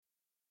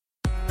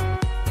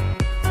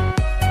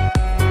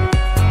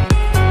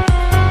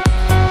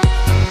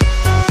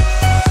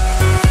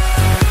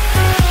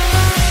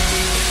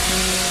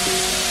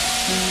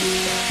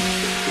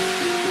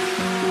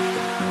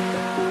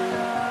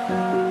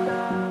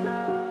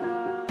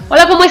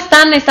Hola, ¿cómo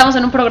están? Estamos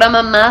en un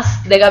programa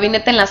más de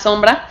Gabinete en la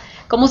Sombra.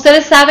 Como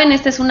ustedes saben,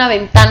 esta es una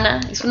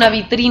ventana, es una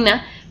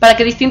vitrina para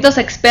que distintos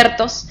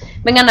expertos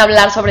vengan a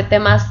hablar sobre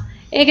temas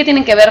que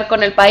tienen que ver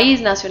con el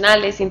país,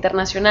 nacionales,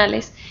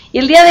 internacionales. Y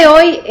el día de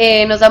hoy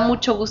nos da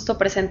mucho gusto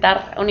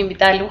presentar a una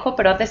invitada de lujo,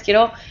 pero antes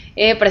quiero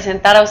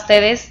presentar a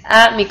ustedes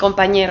a mi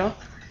compañero,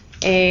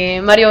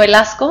 Mario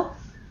Velasco.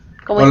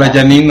 Hola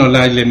Janine,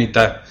 hola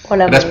Elenita.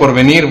 Hola, gracias por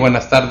venir,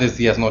 buenas tardes,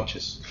 días,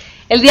 noches.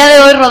 El día de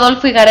hoy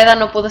Rodolfo Higareda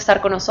no pudo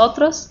estar con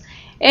nosotros,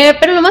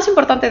 pero lo más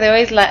importante de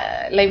hoy es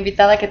la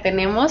invitada que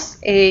tenemos,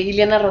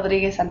 Ileana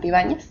Rodríguez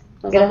Santibáñez.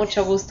 Nos da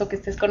mucho gusto que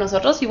estés con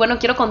nosotros y bueno,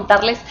 quiero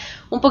contarles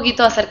un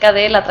poquito acerca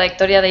de la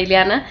trayectoria de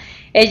Ileana.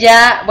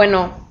 Ella,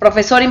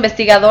 profesora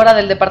investigadora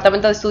del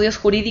Departamento de Estudios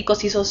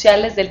Jurídicos y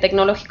Sociales del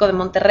Tecnológico de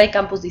Monterrey,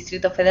 Campus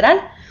Distrito Federal.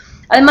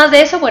 Además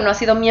de eso, ha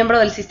sido miembro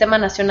del Sistema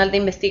Nacional de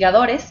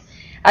Investigadores,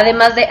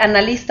 además de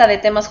analista de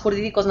temas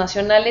jurídicos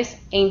nacionales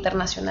e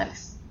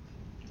internacionales.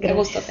 Qué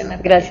gusto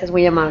tenerte. Gracias,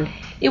 muy amable.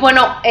 Y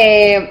bueno,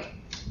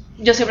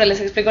 yo siempre les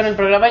explico en el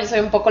programa, yo soy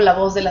un poco la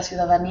voz de la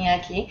ciudadanía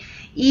aquí,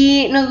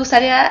 y nos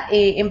gustaría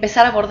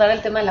empezar a abordar el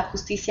tema de la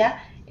justicia.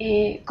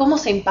 ¿Cómo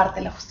se imparte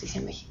la justicia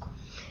en México?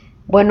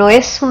 Bueno,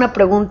 es una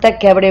pregunta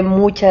que abre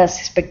muchas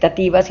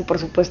expectativas y por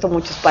supuesto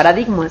muchos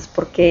paradigmas,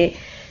 porque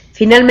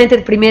finalmente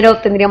primero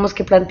tendríamos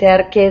que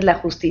plantear qué es la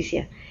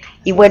justicia.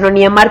 Y bueno,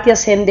 ni Amartya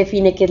Sen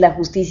define qué es la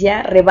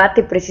justicia,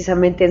 rebate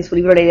precisamente en su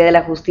libro La idea de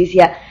la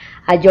justicia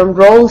a John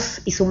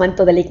Rawls y su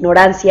manto de la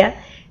ignorancia,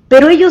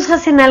 pero ellos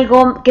hacen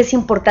algo que es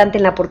importante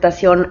en la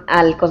aportación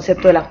al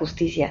concepto de la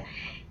justicia,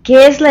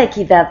 que es la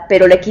equidad,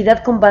 pero la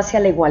equidad con base a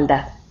la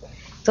igualdad.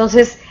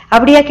 Entonces,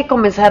 habría que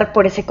comenzar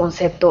por ese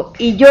concepto,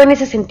 y yo en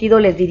ese sentido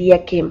les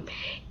diría que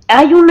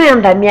hay un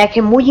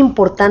andamiaje muy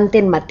importante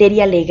en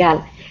materia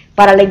legal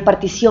para la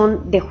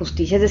impartición de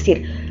justicia, es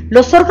decir,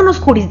 los órganos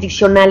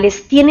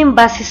jurisdiccionales tienen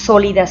bases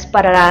sólidas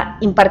para la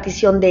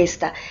impartición de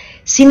esta.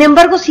 Sin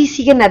embargo, sí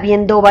siguen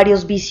habiendo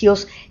varios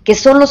vicios que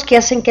son los que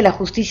hacen que la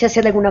justicia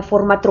sea de alguna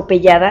forma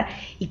atropellada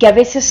y que a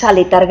veces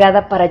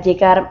aletargada para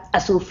llegar a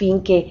su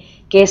fin, que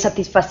es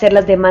satisfacer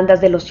las demandas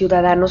de los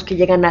ciudadanos que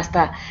llegan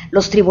hasta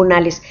los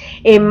tribunales.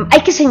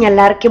 Hay que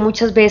señalar que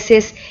muchas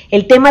veces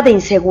el tema de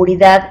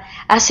inseguridad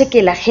hace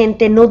que la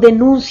gente no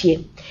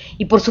denuncie.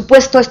 Y por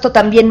supuesto esto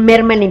también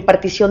merma en la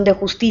impartición de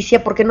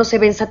justicia porque no se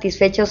ven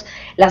satisfechos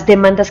las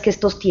demandas que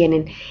estos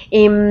tienen.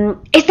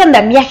 Este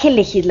andamiaje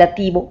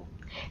legislativo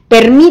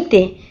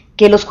permite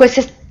que los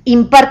jueces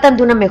impartan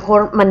de una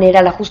mejor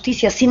manera la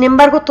justicia. Sin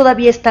embargo,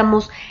 todavía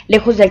estamos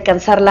lejos de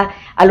alcanzarla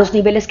a los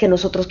niveles que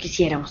nosotros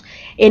quisiéramos.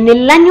 En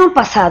el año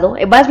pasado,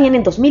 más bien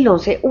en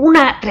 2011, hubo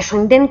una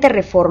trascendente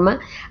reforma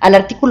al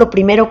artículo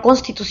 1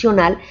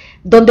 constitucional,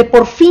 donde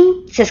por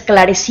fin se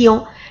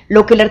esclareció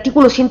lo que el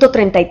artículo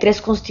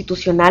 133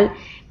 constitucional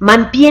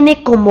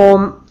mantiene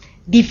como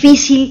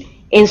difícil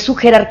en su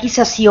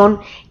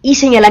jerarquización y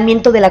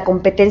señalamiento de la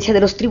competencia de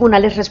los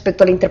tribunales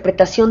respecto a la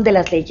interpretación de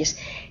las leyes.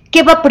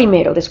 ¿Qué va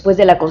primero después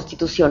de la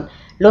Constitución?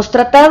 ¿Los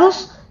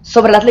tratados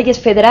sobre las leyes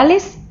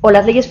federales o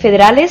las leyes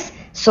federales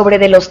sobre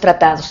de los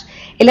tratados?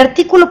 El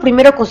artículo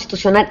 1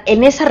 constitucional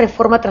en esa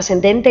reforma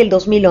trascendente del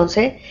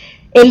 2011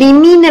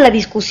 elimina la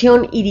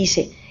discusión y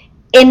dice: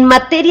 en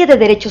materia de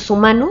derechos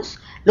humanos,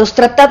 los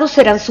tratados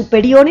serán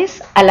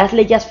superiores a las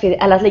leyes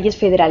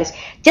federales.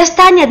 Ya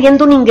está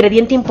añadiendo un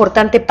ingrediente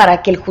importante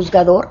para que el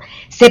juzgador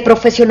se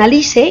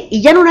profesionalice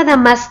y ya no nada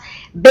más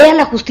vea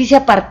la justicia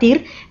a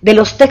partir de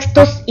los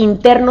textos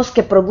internos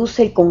que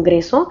produce el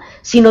Congreso,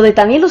 sino de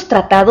también los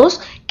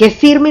tratados que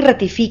firma y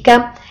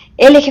ratifica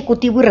el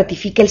Ejecutivo y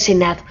ratifica el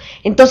Senado.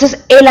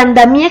 Entonces, el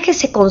andamiaje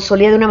se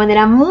consolida de una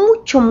manera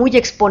muy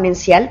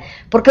exponencial,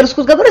 porque los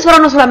juzgadores ahora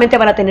no solamente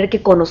van a tener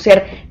que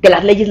conocer de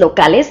las leyes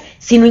locales,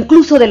 sino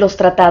incluso de los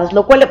tratados,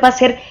 lo cual va a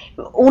ser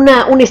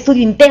un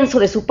estudio intenso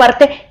de su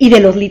parte y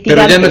de los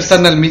litigantes. Pero ya no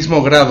están al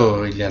mismo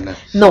grado, Ileana.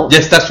 No. ¿Ya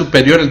está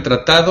superior el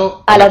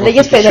tratado a las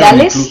leyes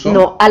federales? Incluso?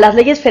 No, a las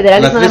leyes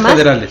federales nada más,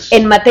 federales.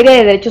 En materia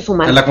de derechos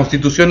humanos. A la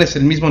Constitución es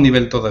el mismo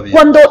nivel todavía.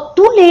 Cuando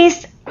tú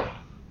lees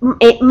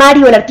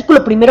Mario, el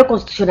artículo 1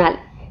 constitucional,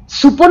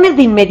 supone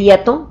de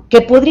inmediato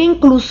que podría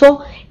incluso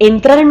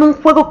entrar en un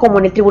juego como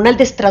en el Tribunal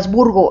de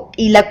Estrasburgo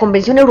y la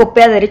Convención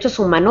Europea de Derechos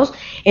Humanos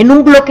en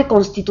un bloque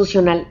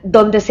constitucional,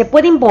 donde se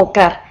puede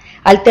invocar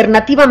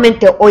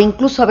alternativamente o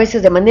incluso a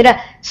veces de manera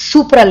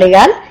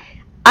supralegal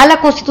a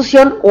la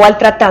Constitución o al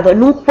tratado,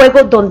 en un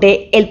juego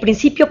donde el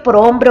principio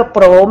pro hombre o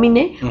pro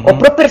homine o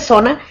pro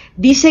persona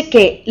dice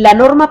que la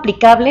norma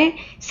aplicable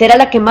será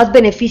la que más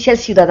beneficia al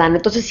ciudadano.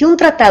 Entonces, si un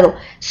tratado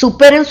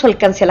supera en su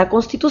alcance a la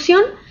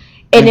Constitución,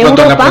 en Europa,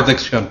 cuanto a la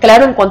protección.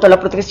 Claro, en cuanto a la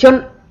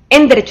protección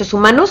en derechos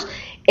humanos,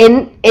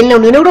 en la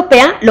Unión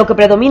Europea, lo que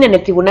predomina en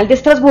el Tribunal de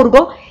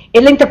Estrasburgo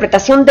es la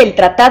interpretación del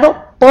tratado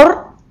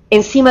por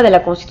encima de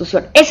la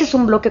Constitución. Ese es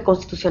un bloque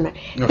constitucional.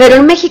 Okay. Pero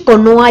en México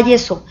no hay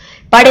eso.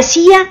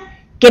 Parecía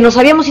que nos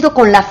habíamos ido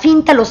con la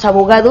finta los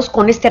abogados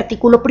con este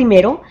artículo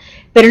primero,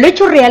 pero el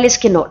hecho real es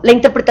que no. La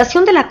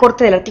interpretación de la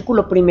Corte del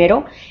artículo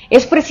primero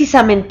es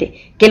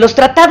precisamente que los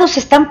tratados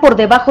están por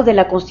debajo de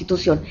la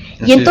Constitución.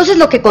 Y entonces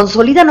lo que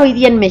consolidan hoy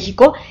día en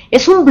México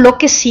es un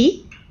bloque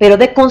sí, pero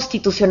de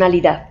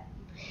constitucionalidad.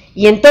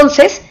 Y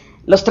entonces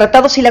los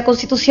tratados y la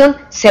Constitución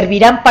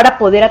servirán para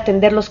poder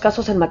atender los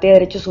casos en materia de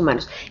derechos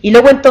humanos. Y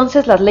luego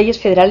entonces las leyes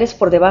federales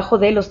por debajo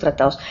de los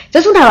tratados.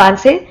 Entonces es un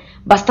avance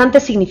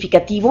bastante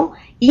significativo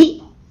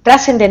y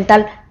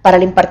trascendental para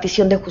la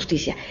impartición de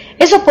justicia.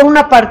 Eso por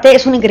una parte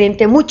es un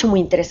ingrediente muy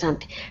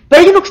interesante,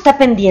 pero hay uno que está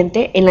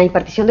pendiente en la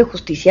impartición de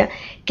justicia,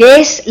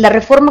 que es la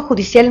reforma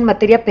judicial en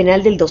materia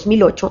penal del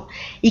 2008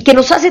 y que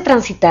nos hace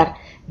transitar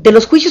de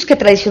los juicios que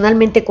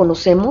tradicionalmente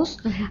conocemos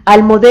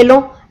al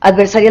modelo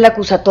adversarial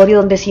acusatorio,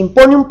 donde se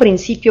impone un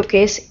principio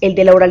que es el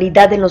de la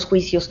oralidad en los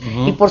juicios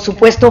y por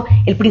supuesto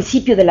el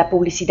principio de la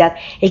publicidad,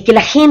 el que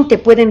la gente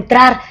puede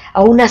entrar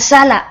a una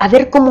sala a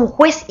ver cómo un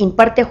juez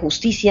imparte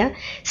justicia,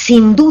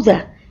 sin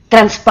duda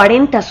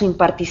transparenta su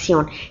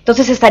impartición.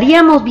 Entonces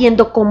estaríamos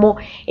viendo cómo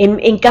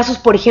en casos,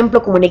 por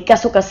ejemplo, como en el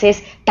caso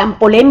Cassés, tan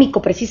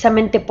polémico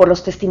precisamente por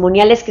los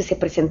testimoniales que se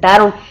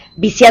presentaron,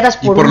 viciadas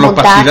por un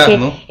montaje,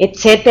 ¿no?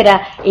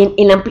 Etcétera,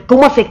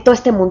 cómo afectó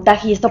este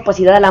montaje y esta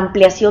opacidad a la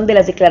ampliación de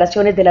las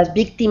declaraciones de las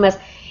víctimas.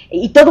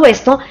 Y todo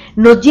esto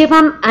nos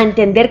lleva a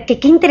entender que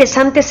qué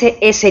interesante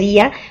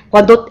sería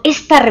cuando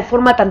esta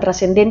reforma tan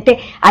trascendente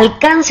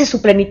alcance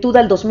su plenitud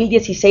al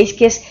 2016,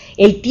 que es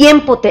el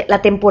tiempo,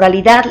 la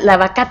temporalidad, la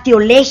vacatio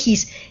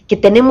legis que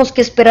tenemos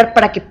que esperar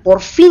para que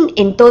por fin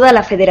en toda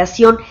la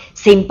federación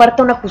se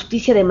imparta una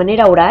justicia de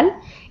manera oral.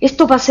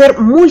 Esto va a ser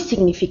muy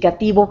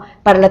significativo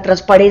para la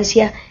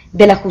transparencia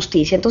de la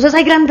justicia. Entonces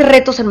hay grandes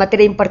retos en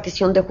materia de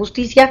impartición de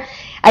justicia.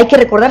 Hay que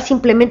recordar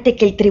simplemente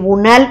que el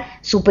Tribunal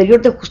Superior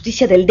de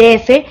Justicia del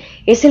DF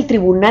es el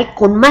tribunal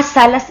con más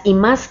salas y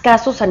más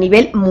casos a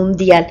nivel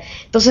mundial.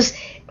 Entonces,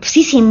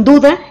 sí, sin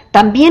duda,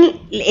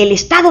 también el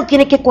Estado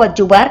tiene que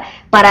coadyuvar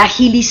para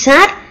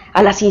agilizar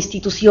a las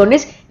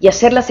instituciones y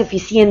hacerlas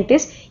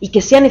eficientes y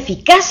que sean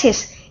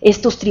eficaces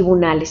estos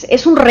tribunales.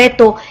 Es un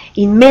reto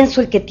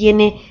inmenso el que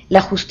tiene la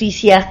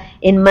justicia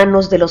en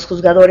manos de los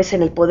juzgadores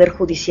en el Poder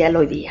Judicial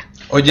hoy día.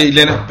 Oye,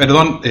 Ileana,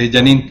 perdón,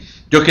 Janine,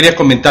 yo quería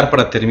comentar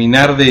para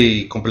terminar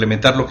de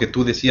complementar lo que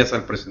tú decías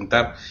al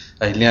presentar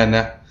a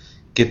Ileana,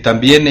 que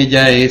también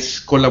ella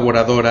es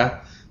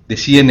colaboradora de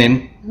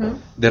CNN,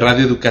 de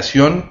Radio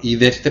Educación y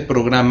de este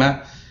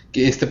programa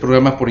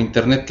por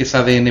internet que es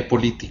ADN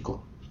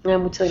Político.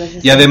 Muchas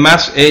gracias. Y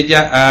además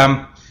ella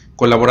ha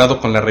colaborado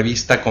con la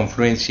revista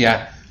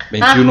Confluencia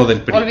 21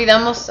 del PRI.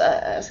 Olvidamos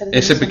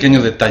ese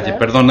pequeño detalle,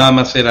 perdón, nada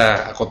más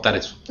era acotar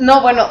eso.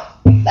 No, bueno,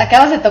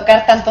 acabas de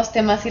tocar tantos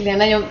temas,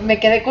 Ileana, yo me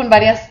quedé con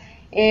varias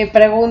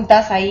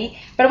preguntas ahí,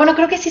 pero bueno,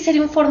 creo que sí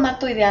sería un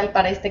formato ideal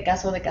para este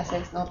caso de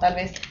Cassés, ¿no? Tal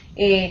vez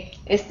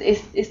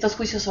estos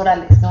juicios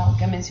orales, ¿no?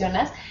 Que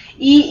mencionas,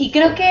 y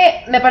creo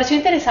que me pareció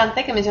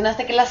interesante que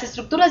mencionaste que las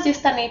estructuras ya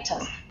están hechas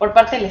por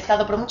parte del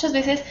Estado, pero muchas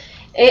veces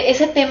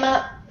ese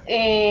tema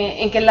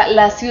en que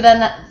la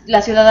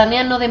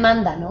ciudadanía no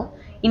demanda, ¿no?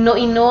 Y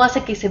no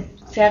hace que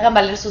se hagan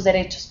valer sus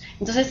derechos.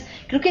 Entonces,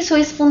 creo que eso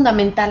es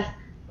fundamental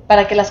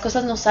para que las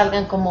cosas no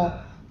salgan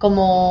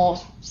como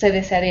se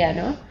desearía,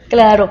 ¿no?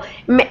 Claro.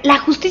 La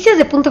justicia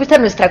desde el punto de vista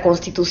de nuestra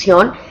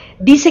Constitución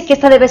dice que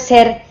esta debe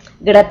ser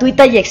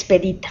gratuita y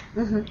expedita.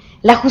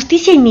 La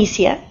justicia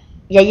inicia,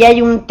 y ahí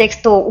hay un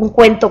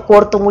cuento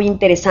corto muy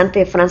interesante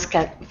de Franz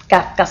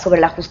Kafka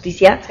sobre la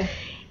justicia,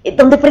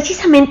 donde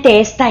precisamente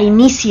esta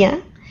inicia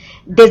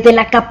desde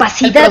la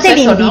capacidad del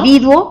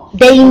individuo, ¿no?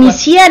 De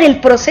iniciar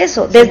el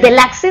proceso, desde el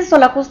acceso a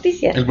la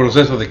justicia. El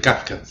proceso de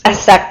Kafka.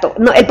 Exacto.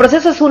 No, el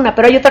proceso es una,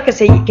 pero hay otra que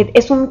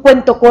es un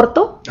cuento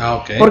corto,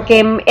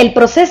 porque el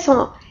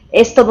proceso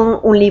es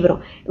todo un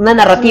libro, una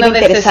narrativa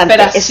interesante.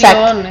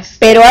 Exacto.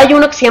 Pero hay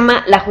uno que se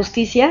llama La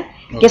Justicia,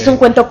 que es un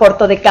cuento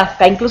corto de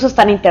Kafka, incluso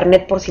está en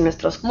internet por si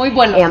nuestros muy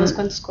buenos los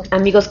cuentos cortos.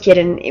 Amigos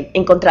quieren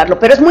encontrarlo,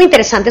 pero es muy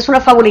interesante, es una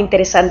fábula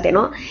interesante,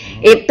 ¿no?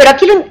 Pero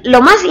aquí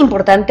lo más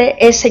importante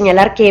es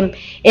señalar que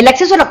el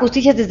acceso a la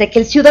justicia es desde que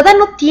el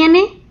ciudadano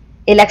tiene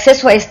el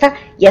acceso a esta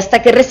y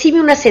hasta que recibe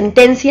una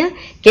sentencia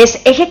que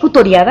es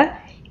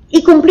ejecutoriada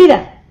y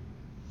cumplida.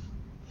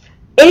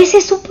 Ese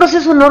es un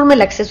proceso enorme,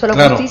 el acceso a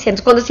la justicia.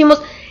 Entonces, cuando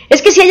decimos,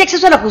 es que si hay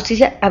acceso a la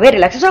justicia, a ver,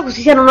 el acceso a la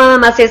justicia no nada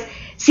más es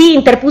sí,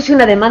 interpuse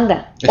una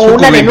demanda es o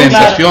una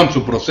denuncia.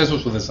 Su proceso,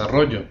 su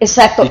desarrollo.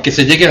 Exacto. Y que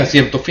se llegue a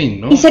cierto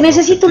fin, ¿no? Y se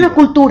necesita una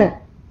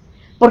cultura,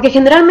 porque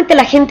generalmente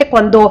la gente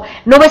cuando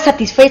no ve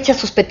satisfechas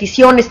sus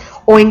peticiones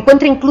o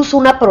encuentra incluso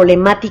una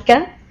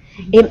problemática,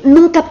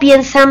 nunca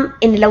piensan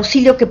en el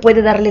auxilio que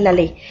puede darle la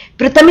ley.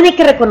 Pero también hay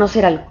que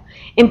reconocer algo.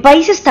 En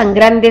países tan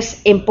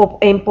grandes en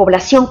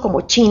población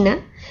como China,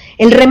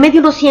 el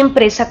remedio no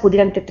siempre es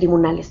acudir ante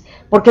tribunales,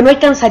 porque no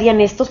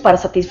alcanzarían estos para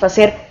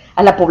satisfacer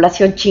a la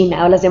población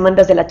china, a las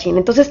demandas de la China.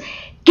 Entonces,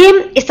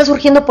 ¿qué está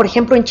surgiendo, por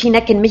ejemplo, en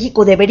China, que en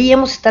México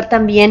deberíamos estar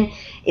también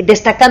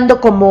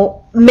destacando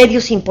como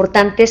medios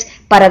importantes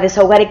para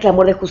desahogar el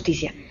clamor de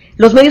justicia?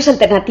 los medios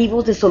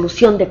alternativos de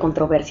solución de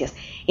controversias.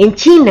 En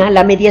China,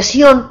 la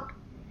mediación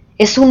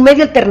es un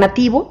medio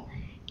alternativo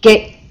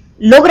que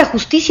logra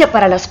justicia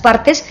para las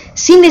partes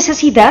sin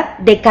necesidad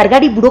de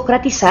cargar y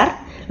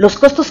burocratizar los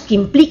costos que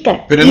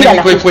implica. Pero en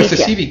México hay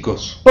jueces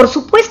cívicos. Por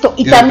supuesto,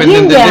 y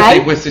también ya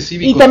hay jueces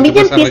cívicos, y también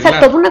ya empieza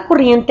toda una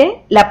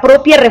corriente. La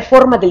propia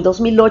reforma del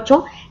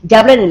 2008 ya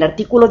habla en el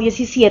artículo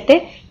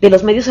 17 de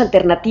los medios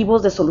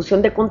alternativos de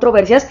solución de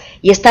controversias,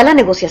 y está la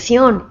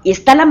negociación, y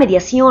está la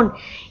mediación,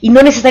 y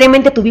no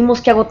necesariamente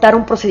tuvimos que agotar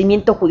un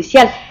procedimiento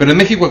judicial. Pero en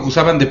México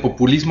acusaban de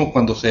populismo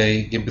cuando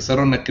se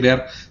empezaron a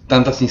crear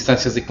tantas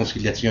instancias de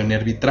conciliación y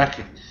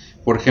arbitraje,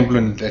 por ejemplo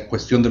en la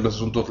cuestión de los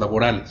asuntos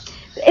laborales.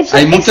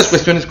 Hay muchas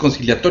cuestiones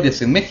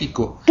conciliatorias en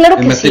México, claro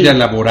que en materia sí.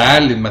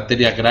 laboral, en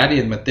materia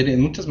agraria,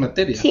 en muchas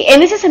materias. Sí,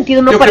 en ese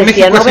sentido no Creo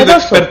parecía que México novedoso. ha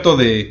sido experto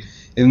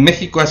en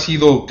México ha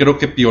sido, creo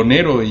que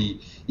pionero y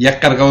ha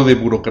cargado de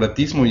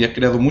burocratismo y ha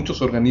creado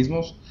muchos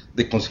organismos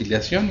de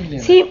conciliación.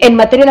 Liliana. Sí, en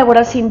materia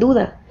laboral sin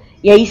duda,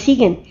 y ahí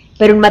siguen,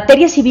 pero en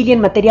materia civil y en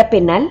materia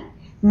penal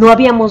no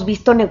habíamos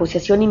visto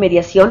negociación y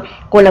mediación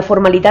con la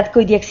formalidad que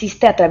hoy día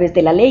existe a través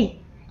de la ley.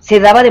 Se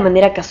daba de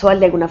manera casual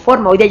de alguna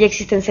forma. Hoy día ya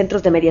existen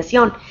centros de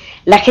mediación.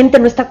 La gente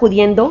no está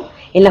acudiendo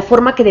en la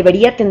forma que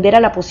debería atender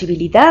a la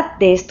posibilidad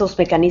de estos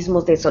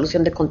mecanismos de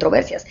solución de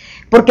controversias,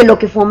 porque lo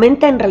que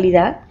fomenta en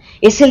realidad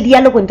es el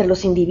diálogo entre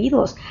los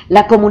individuos,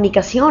 la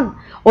comunicación.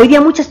 Hoy día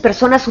muchas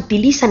personas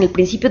utilizan el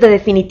principio de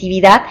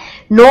definitividad,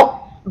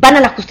 no van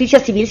a la justicia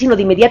civil, sino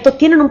de inmediato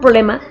tienen un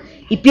problema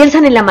y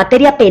piensan en la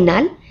materia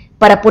penal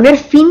para poner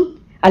fin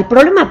al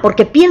problema,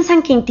 porque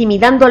piensan que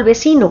intimidando al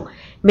vecino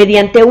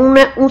mediante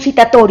un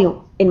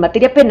citatorio en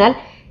materia penal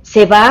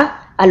se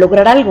va a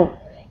lograr algo,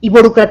 y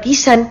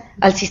burocratizan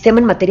al sistema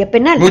en materia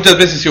penal. Muchas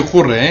veces se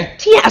ocurre, ¿eh?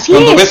 Sí, así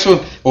Cuando es.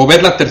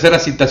 ves la tercera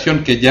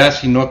citación, que ya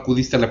si no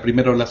acudiste a la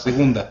primera o la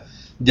segunda,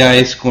 ya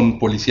es con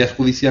policías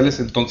judiciales,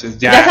 entonces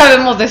ya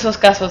sabemos de esos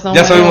casos, ¿no?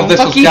 Ya sabemos de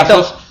esos poquito.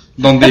 casos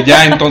donde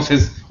ya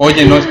entonces,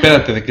 oye, no,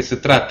 espérate, ¿de qué se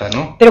trata,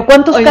 no? Pero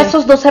 ¿cuántos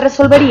casos no se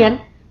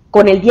resolverían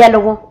con el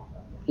diálogo,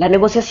 la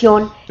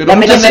negociación, la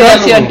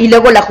mediación y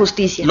luego la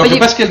justicia? Lo que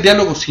pasa es que el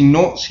diálogo, si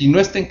no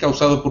está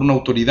encauzado por una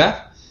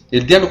autoridad,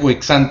 el diálogo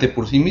ex ante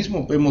por sí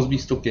mismo, hemos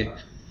visto que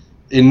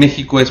en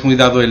México es muy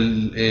dado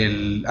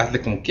el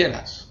hazle como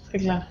quieras. Sí,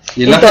 claro.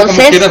 Y el hazle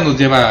como quieras nos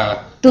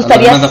lleva tú a la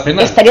demanda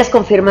penal. estarías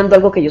confirmando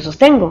algo que yo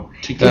sostengo.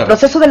 Sí, claro. El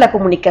proceso de la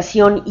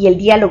comunicación y el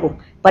diálogo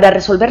para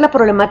resolver la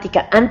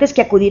problemática antes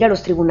que acudir a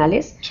los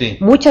tribunales, sí,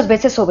 muchas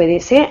veces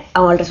obedece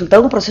al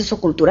resultado de un proceso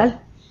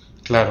cultural.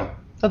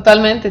 Claro.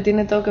 Totalmente,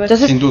 tiene todo que ver.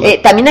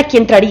 Entonces, también aquí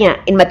entraría,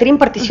 en materia de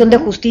impartición de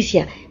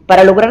justicia,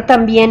 para lograr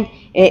también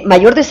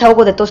mayor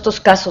desahogo de todos estos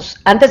casos,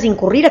 antes de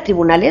incurrir a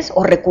tribunales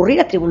o recurrir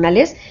a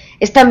tribunales,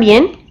 es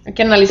también hay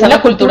que analizarla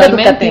una cultura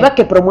culturalmente educativa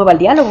que promueva el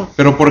diálogo.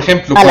 Pero por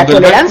ejemplo, a la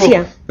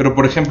tolerancia.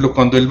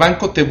 Cuando el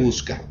banco te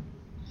busca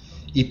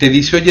y te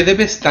dice, oye,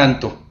 debes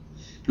tanto,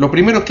 lo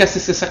primero que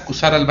haces es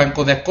acusar al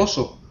banco de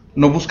acoso,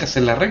 no buscas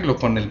el arreglo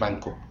con el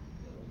banco.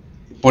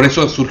 Por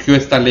eso surgió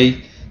esta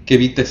ley que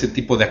evita ese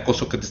tipo de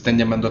acoso que te están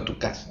llamando a tu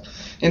casa.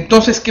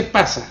 Entonces, ¿qué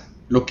pasa?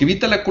 Lo que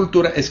evita la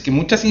cultura es que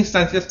muchas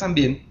instancias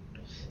también,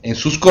 en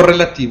sus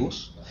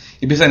correlativos,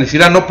 empiezan a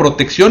decir, no,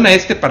 protección a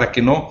para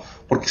que no,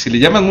 porque si le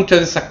llaman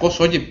muchas veces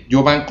acoso, oye,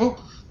 yo banco,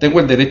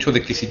 tengo el derecho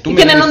de que si tú me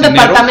tienen un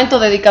departamento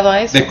dedicado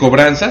a eso. De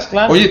cobranzas,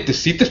 claro. Oye,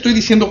 sí te estoy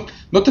diciendo,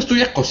 no te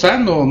estoy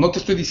acosando, no te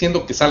estoy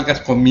diciendo que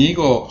salgas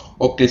conmigo,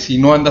 o que si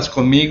no andas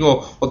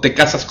conmigo, o te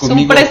casas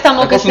conmigo. Es un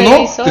préstamo que se hizo. No,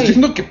 te estoy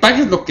diciendo que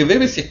pagues lo que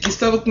debes y aquí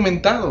está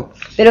documentado.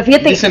 Pero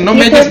fíjate. Dicen, no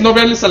me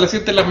hables a las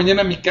 7 de la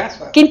mañana a mi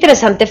casa. Qué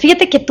interesante.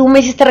 Fíjate que tú me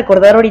hiciste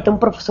recordar ahorita un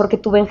profesor que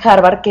tuve en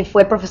Harvard, que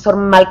fue el profesor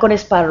Malcolm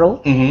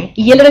Sparrow,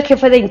 y él era el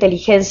jefe de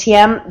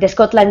inteligencia de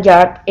Scotland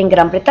Yard en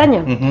Gran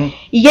Bretaña.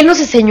 Y él nos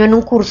enseñó en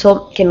un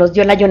curso que nos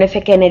dio la John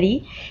F.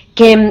 Kennedy,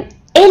 que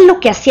él lo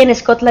que hacía en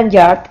Scotland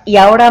Yard y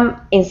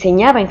ahora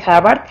enseñaba en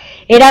Harvard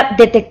era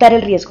detectar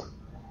el riesgo.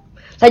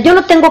 O sea, yo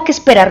no tengo que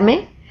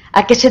esperarme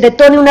a que se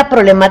detone una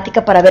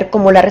problemática para ver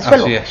cómo la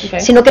resuelvo,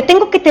 sino que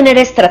tengo que tener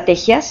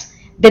estrategias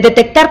de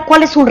detectar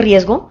cuál es un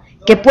riesgo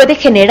que puede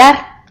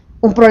generar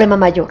un problema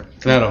mayor.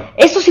 Claro.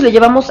 Esto si lo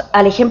llevamos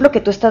al ejemplo que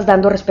tú estás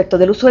dando respecto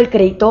del uso del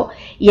crédito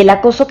y el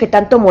acoso que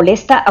tanto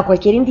molesta a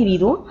cualquier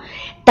individuo,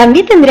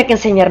 también tendría que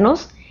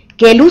enseñarnos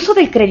que el uso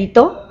del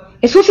crédito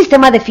es un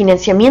sistema de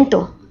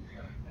financiamiento,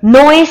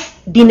 no es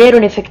dinero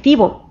en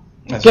efectivo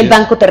que el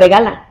banco te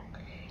regala.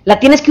 La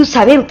tienes que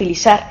saber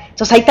utilizar.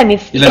 Entonces ahí también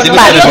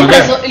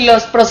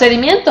los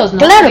procedimientos, ¿no?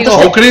 Claro,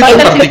 entonces, un crédito en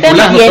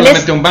particular, no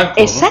solamente un banco.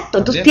 Exacto, ¿no?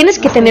 entonces tienes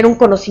que tener un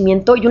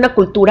conocimiento y una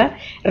cultura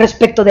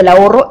respecto del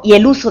ahorro y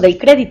el uso del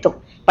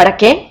crédito. ¿Para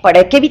qué?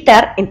 Para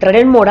evitar entrar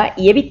en mora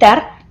y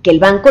evitar que el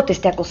banco te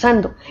esté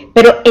acosando.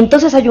 Pero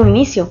entonces hay un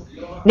inicio.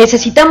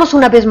 Necesitamos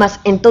una vez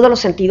más, en todos los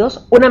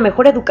sentidos, una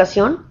mejor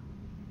educación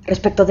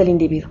respecto del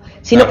individuo.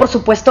 Si no, por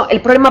supuesto,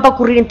 el problema va a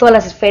ocurrir en todas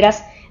las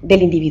esferas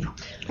del individuo.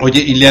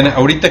 Oye, Ileana,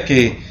 ahorita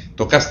que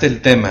tocaste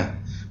el tema,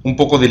 un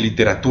poco de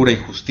literatura y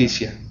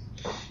justicia,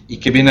 y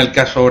que viene al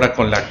caso ahora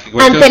con la...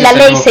 Ante la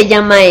ley se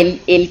llama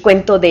el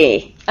cuento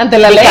de Ante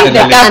la ley, Ante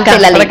la ley. Ante la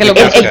ley. Para que lo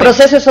El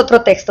proceso es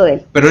otro texto de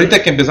él. Pero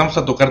ahorita que empezamos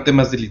a tocar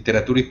temas de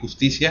literatura y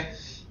justicia,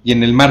 y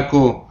en el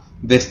marco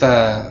de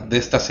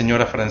esta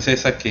señora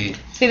francesa que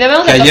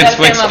ayer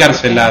fue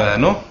excarcelada,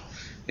 ¿no?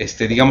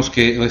 Digamos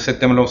que ese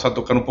tema lo vamos a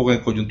tocar un poco en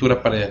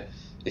coyuntura para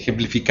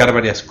ejemplificar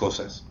varias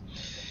cosas.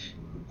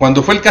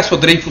 Cuando fue el caso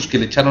Dreyfus, que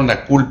le echaron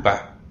la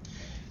culpa,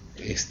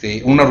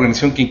 una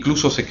organización que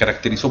incluso se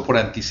caracterizó por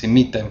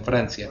antisemita en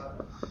Francia,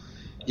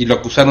 y lo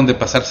acusaron de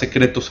pasar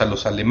secretos a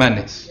los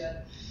alemanes,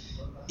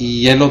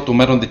 y él lo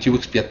tomaron de chivo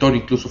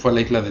expiatorio, incluso fue a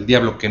la Isla del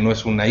Diablo, que no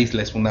es una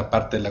isla, es una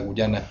parte de la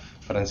Guyana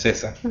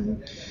francesa. Uh-huh.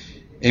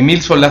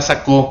 Émile Zola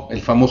sacó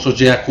el famoso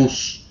Je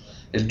accuse,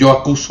 el yo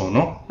acuso,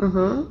 ¿no?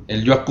 Uh-huh.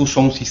 El yo acuso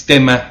a un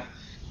sistema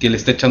que le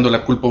está echando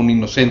la culpa a un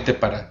inocente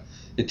para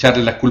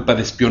echarle la culpa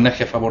de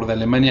espionaje a favor de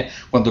Alemania,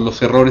 cuando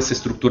los errores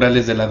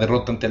estructurales de la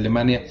derrota ante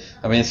Alemania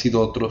habían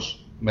sido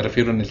otros, me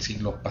refiero en el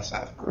siglo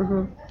pasado.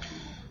 Uh-huh.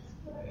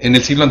 En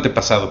el siglo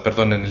antepasado,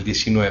 perdón, en el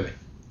 19.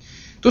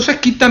 Entonces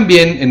aquí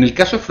también, en el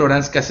caso de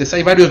Florence Cassés,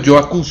 hay varios yo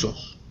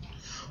acusos.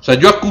 O sea,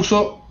 yo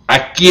acuso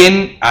a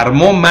quien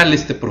armó mal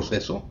este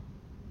proceso,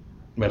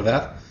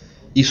 ¿verdad?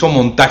 Hizo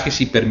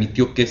montajes y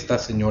permitió que esta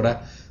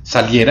señora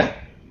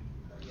saliera.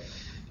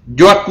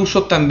 Yo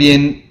acuso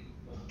también,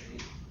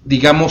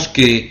 digamos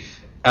que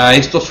a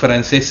estos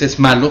franceses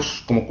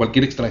malos, como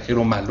cualquier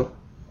extranjero malo,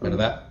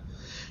 ¿verdad?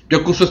 Yo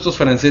acuso a estos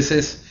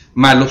franceses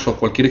malos o a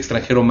cualquier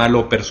extranjero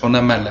malo o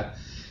persona mala,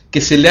 que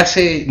se le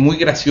hace muy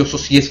gracioso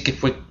si es que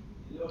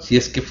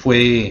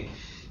fue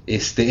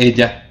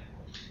ella,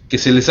 que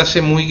se les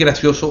hace muy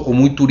gracioso o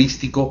muy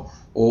turístico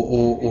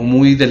o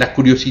muy de la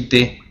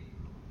curiosité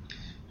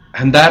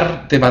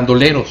andar de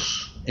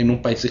bandoleros en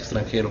un país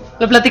extranjero.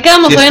 Lo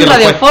platicábamos hoy en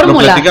Radio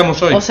Fórmula. Lo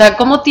platicamos hoy. O sea,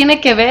 cómo tiene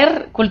que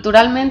ver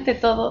culturalmente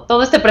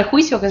todo este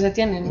prejuicio que se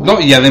tiene, ¿no?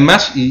 No, y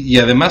además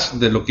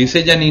de lo que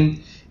dice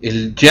Janine,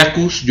 el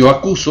yo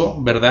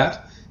acuso,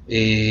 ¿verdad?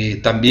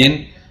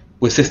 También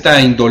pues esta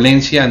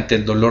indolencia ante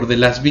el dolor de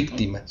las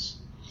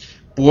víctimas,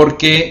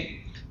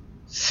 porque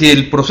si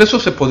el proceso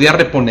se podía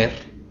reponer,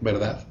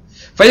 ¿verdad?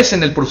 Fallas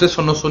en el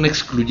proceso no son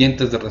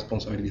excluyentes de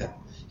responsabilidad.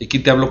 Y aquí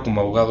te hablo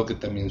como abogado que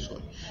también soy.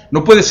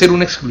 No puede ser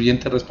una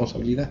excluyente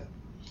responsabilidad.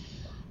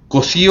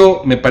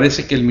 Cosío, me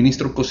parece que el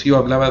ministro Cosío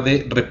hablaba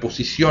de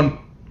reposición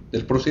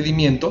del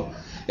procedimiento.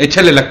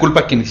 Échale la culpa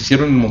a quienes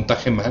hicieron el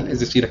montaje mal, es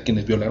decir, a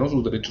quienes violaron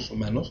sus derechos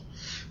humanos,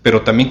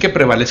 pero también que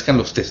prevalezcan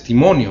los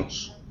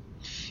testimonios.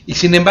 Y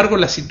sin embargo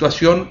la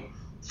situación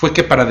fue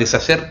que para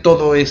deshacer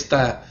toda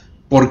esta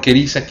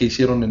porqueriza que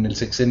hicieron en el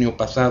sexenio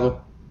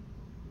pasado,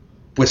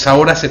 pues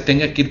ahora se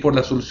tenga que ir por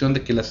la solución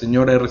de que la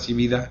señora es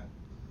recibida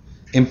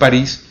en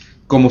París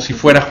como si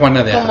fuera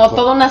Juana de Arco. Como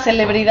toda una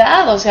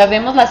celebridad, o sea,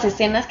 vemos las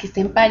escenas que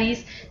está en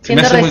París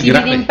siendo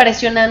recibida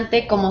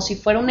impresionante como si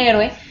fuera un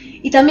héroe.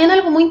 Y también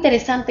algo muy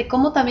interesante,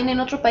 como también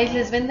en otro país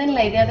les venden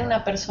la idea de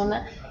una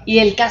persona y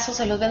el caso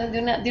se los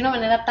venden de una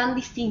manera tan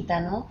distinta,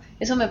 ¿no?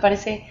 Eso me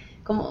parece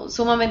como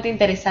sumamente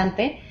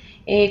interesante.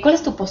 ¿Cuál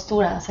es tu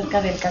postura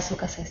acerca del caso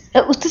Cassés?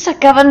 Ustedes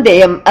acaban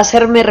de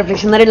hacerme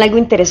reflexionar en algo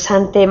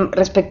interesante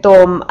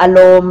respecto a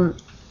lo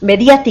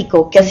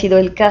mediático que ha sido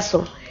el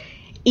caso.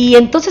 Y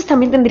entonces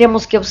también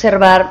tendríamos que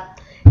observar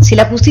si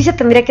la justicia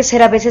tendría que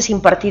ser a veces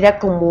impartida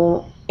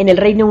como en el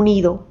Reino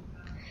Unido,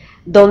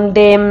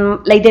 donde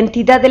la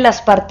identidad de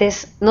las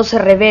partes no se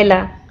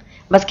revela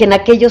más que en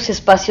aquellos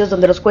espacios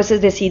donde los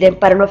jueces deciden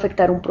para no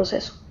afectar un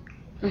proceso.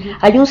 Uh-huh.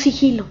 Hay un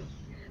sigilo.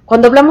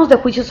 Cuando hablamos de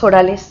juicios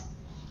orales,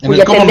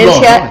 cuya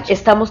tendencia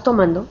estamos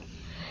tomando,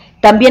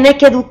 también hay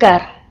que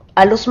educar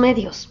a los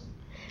medios.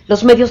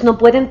 Los medios no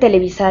pueden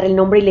televisar el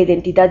nombre y la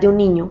identidad de un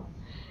niño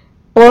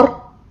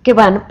porque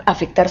van a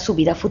afectar su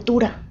vida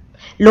futura.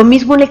 Lo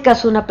mismo en el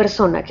caso de una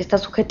persona que está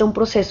sujeta a un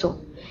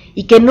proceso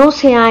y que no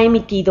se ha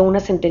emitido una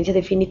sentencia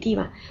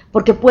definitiva,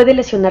 porque puede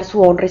lesionar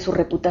su honra y su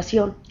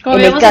reputación. Como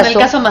vemos en el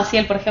caso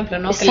Maciel, por ejemplo,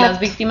 ¿no? Que las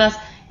víctimas,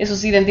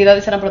 sus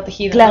identidades eran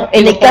protegidas. Claro, ¿no?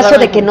 En el caso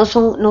de que no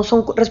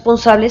son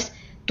responsables,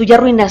 tú ya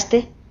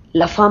arruinaste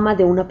la fama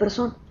de una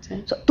persona. Sí.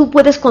 O sea, tú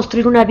puedes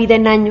construir una vida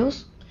en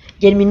años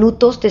y en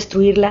minutos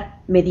destruirla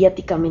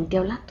mediáticamente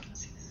hablando.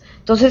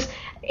 Entonces,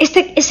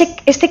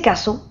 este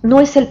caso no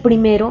es el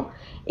primero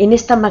en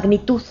esta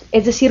magnitud,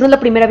 es decir, no es la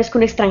primera vez que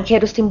un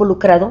extranjero está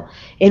involucrado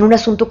en un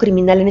asunto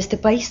criminal en este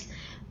país,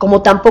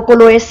 como tampoco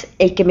lo es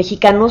el que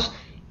mexicanos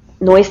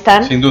no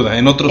están sin duda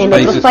en otros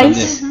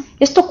países.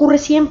 Esto ocurre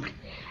siempre.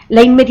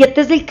 La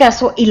inmediatez del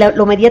caso y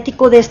lo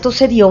mediático de esto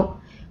se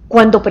dio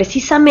cuando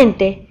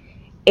precisamente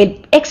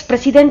el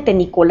expresidente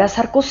Nicolás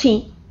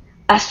Sarkozy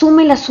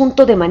asume el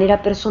asunto de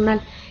manera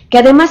personal, que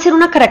además era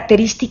una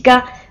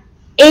característica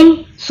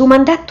en su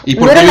mandato. Y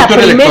no era la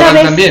primera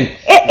vez. También.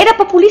 Era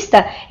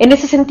populista en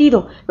ese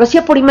sentido, lo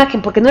hacía por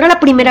imagen, porque no era la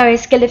primera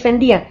vez que él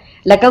defendía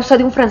la causa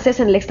de un francés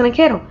en el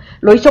extranjero.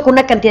 Lo hizo con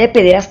una cantidad de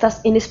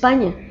pederastas en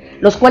España,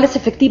 los cuales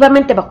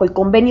efectivamente bajo el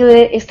convenio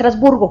de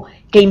Estrasburgo,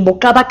 que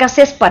invocaba a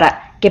Cassés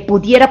para que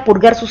pudiera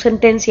purgar su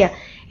sentencia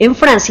en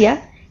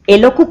Francia,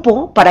 él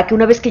ocupó para que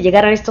una vez que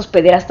llegaran estos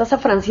pederastas a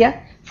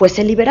Francia,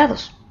 fuesen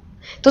liberados.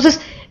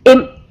 Entonces,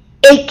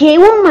 el que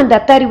un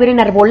mandatario hubiera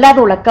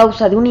enarbolado la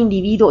causa de un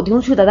individuo, de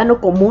un ciudadano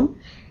común,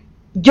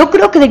 yo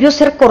creo que debió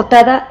ser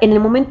cortada en el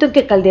momento en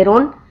que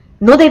Calderón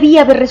no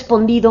debía haber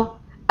respondido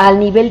al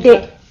nivel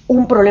de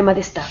un problema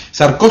de Estado.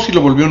 Sarkozy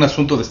lo volvió un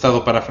asunto de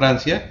Estado para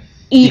Francia.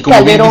 Y como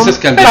Calderón, bien dices,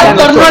 pero Calderón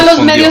tornó a los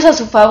respondió. medios a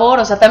su favor,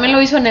 o sea, también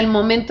lo hizo en el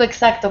momento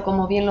exacto,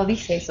 como bien lo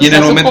dices. O Y en sea,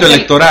 el momento supo que-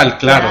 electoral,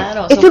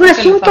 claro. Esto era un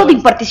asunto de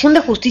impartición de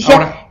justicia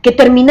Ahora, que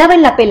terminaba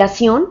en la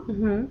apelación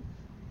Uh-huh.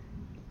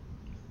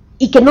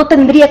 y que no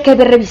tendría que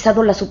haber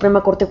revisado la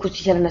Suprema Corte de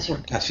Justicia de la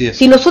Nación. así es.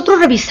 Si nosotros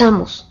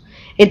revisamos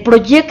el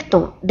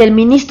proyecto del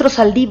ministro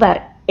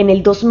Saldívar en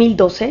el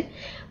 2012,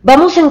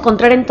 vamos a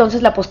encontrar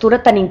entonces la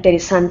postura tan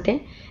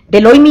interesante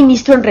del hoy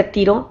ministro en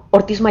retiro,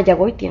 Ortiz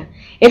Mayagoitia.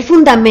 Él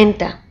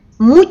fundamenta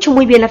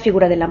muy bien la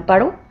figura del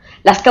amparo,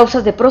 las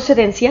causas de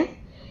procedencia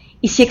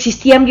y si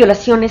existían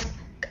violaciones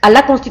a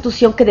la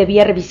Constitución que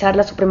debía revisar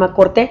la Suprema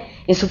Corte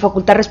en su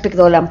facultad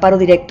respecto al amparo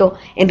directo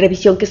en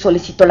revisión que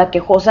solicitó la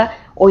quejosa,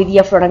 hoy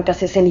día Florán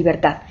Cassés en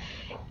libertad.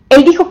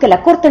 Él dijo que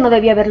la Corte no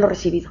debía haberlo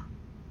recibido.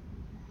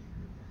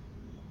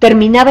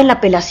 Terminaba en la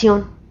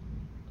apelación.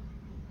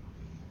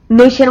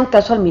 No hicieron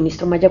caso al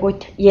ministro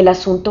Mayagoitia y el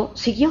asunto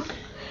siguió.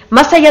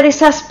 Más allá de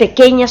esas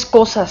pequeñas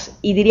cosas,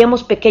 y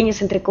diríamos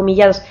pequeñas entre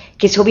comillados,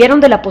 que se obviaron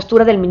de la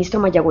postura del ministro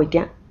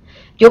Mayagoitia,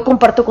 yo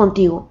comparto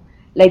contigo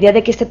la idea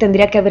de que este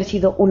tendría que haber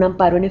sido un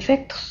amparo en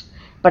efectos.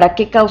 ¿Para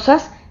qué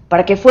causas?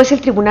 Para que fuese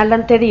el tribunal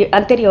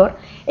anterior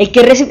el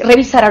que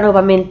revisara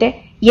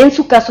nuevamente y en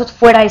su caso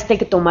fuera este el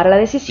que tomara la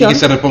decisión. Y que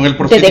se reponga el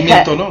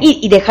procedimiento, ¿no?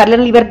 Y dejarle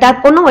en libertad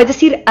o no, es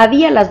decir,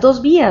 había las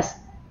dos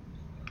vías.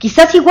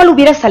 Quizás igual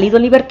hubiera salido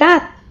en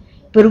libertad,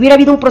 pero hubiera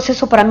habido un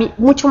proceso para mí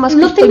mucho más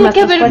No justo y tenía más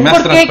que ver transparente.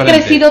 Más por qué transparente.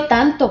 crecido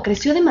tanto,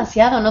 creció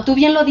demasiado, ¿no? Tú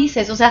bien lo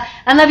dices, o sea,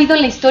 han habido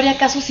en la historia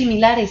casos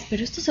similares,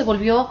 pero esto se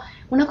volvió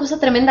una cosa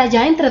tremenda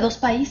ya entre dos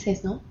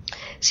países, ¿no?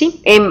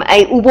 Sí,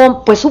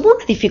 hubo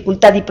una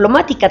dificultad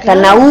diplomática,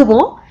 tan la Claro.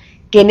 hubo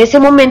que en ese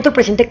momento el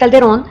presidente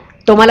Calderón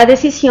toma la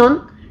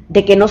decisión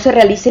de que no se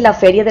realice la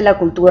Feria de la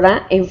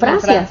Cultura en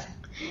Francia.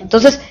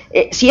 Entonces,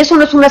 si eso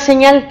no es una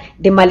señal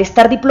de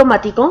malestar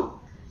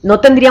diplomático, no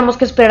tendríamos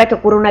que esperar a que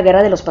ocurra una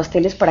guerra de los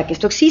pasteles para que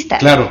esto exista.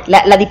 Claro.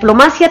 La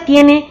diplomacia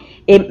tiene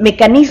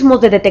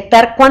mecanismos de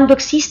detectar cuándo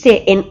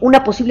existe en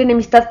una posible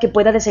enemistad que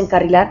pueda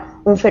desencarrilar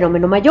un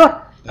fenómeno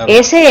mayor. Claro.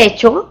 Ese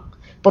hecho,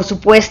 por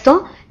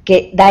supuesto,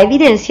 que da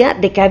evidencia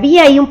de que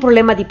había ahí un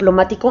problema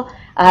diplomático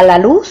a la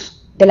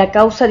luz de la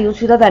causa de un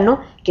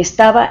ciudadano que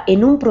estaba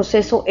en un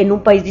proceso en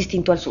un país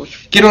distinto al suyo.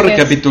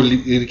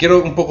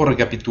 Quiero un poco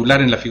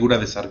recapitular en la figura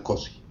de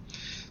Sarkozy.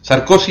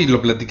 Sarkozy,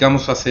 lo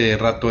platicamos hace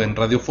rato en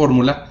Radio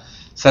Fórmula.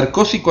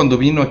 Sarkozy, cuando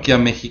vino aquí a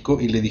México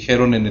y le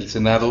dijeron en el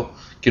Senado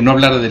que no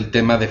hablara del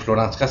tema de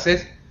Florán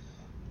Cassés,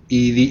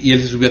 y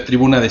él se subió a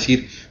tribuna a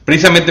decir,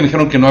 precisamente me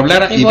dijeron que no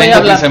hablara, y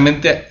vengo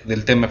precisamente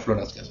del tema de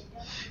Florán Cassés.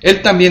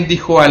 Él también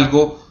dijo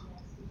algo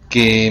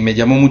que me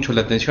llamó mucho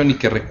la atención y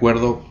que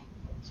recuerdo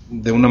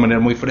de una manera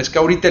muy fresca.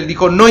 Ahorita él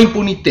dijo, no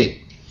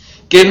impunité,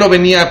 que él no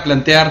venía a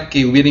plantear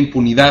que hubiera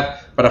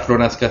impunidad para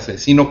Florán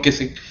Cassés, sino que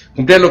se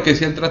cumpliera lo que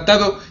decía el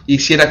tratado y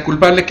si era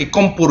culpable que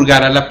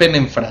compurgara la pena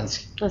en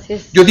Francia. Así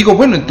es. Yo digo,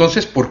 bueno,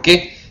 entonces, ¿por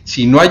qué?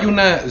 Si no hay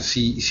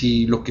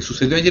si lo que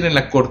sucedió ayer en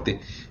la Corte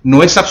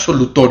no es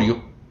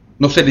absolutorio,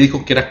 no se le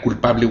dijo que era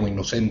culpable o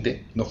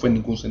inocente, no fue en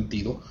ningún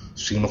sentido,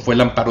 sino fue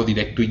el amparo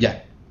directo y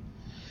ya.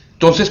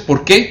 Entonces,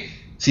 ¿por qué?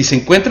 Si se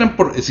encuentran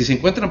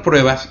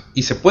pruebas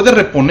y se puede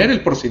reponer el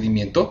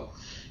procedimiento,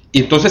 y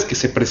entonces que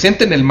se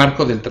presente en el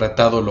marco del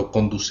tratado lo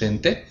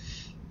conducente,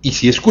 y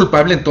si es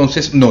culpable,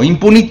 entonces no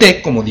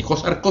impunité, como dijo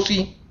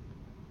Sarkozy,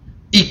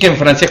 y que en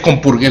Francia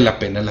compurgue la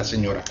pena la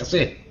señora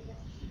Cassés.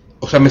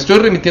 O sea, me estoy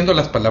remitiendo a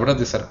las palabras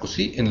de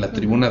Sarkozy en la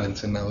tribuna del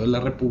Senado de la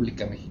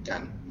República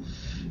Mexicana.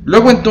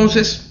 Luego,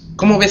 entonces,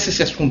 ¿cómo ves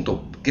ese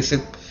asunto? Que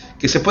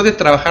se puede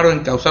trabajar o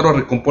encauzar o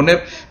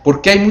recomponer,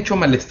 porque hay mucho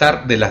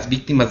malestar de las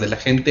víctimas, de la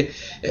gente,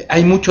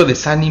 hay mucho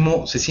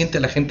desánimo, se siente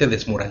la gente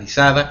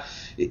desmoralizada,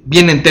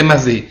 vienen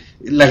temas de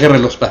la guerra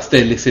de los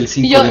pasteles, el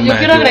 5 de mayo. Yo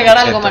quiero agregar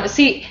algo, etcétera. Mario.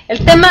 Sí,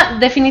 el tema,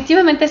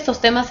 definitivamente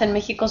estos temas en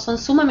México son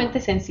sumamente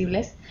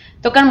sensibles,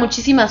 tocan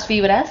muchísimas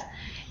fibras,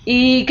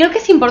 y creo que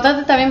es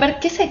importante también ver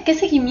qué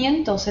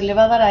seguimiento se le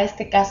va a dar a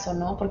este caso,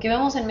 ¿no? Porque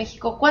vemos en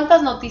México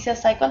cuántas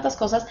noticias hay, cuántas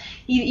cosas,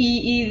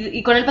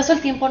 y con el paso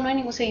del tiempo no hay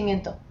ningún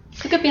seguimiento.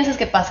 ¿Tú qué piensas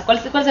que pase? ¿Cuál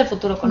es el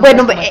futuro con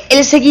Bueno, esto, Mario?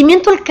 el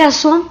seguimiento al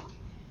caso,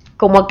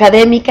 como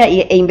académica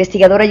e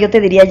investigadora, yo te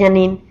diría,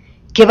 Janine,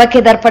 que va a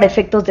quedar para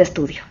efectos de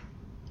estudio.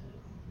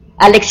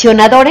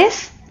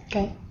 Aleccionadores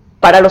Okay.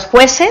 para los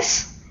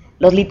jueces,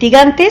 los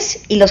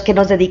litigantes y los que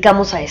nos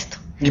dedicamos a esto.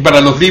 Y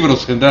para los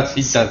libros, tendrá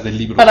citas de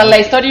libros. Para ¿no? la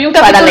historia y un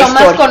Para la capítulo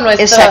historia. más con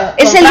nuestra... Exacto.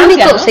 Es con el Francia,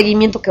 único ¿no?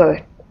 seguimiento que va a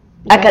haber,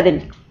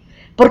 académico.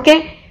 ¿Por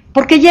qué?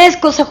 Porque ya es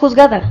cosa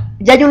juzgada,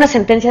 ya hay una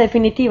sentencia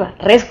definitiva,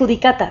 res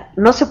judicata,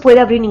 no se puede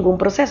abrir ningún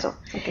proceso.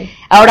 Okay.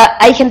 Ahora,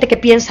 hay gente que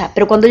piensa,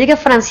 pero cuando llegue a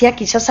Francia,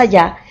 quizás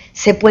allá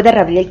se puede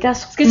reabrir el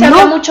caso. Es que se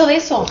habla mucho de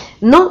eso.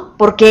 No,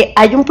 porque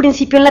hay un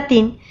principio en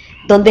latín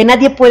donde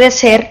nadie puede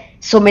ser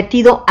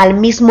sometido al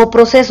mismo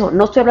proceso.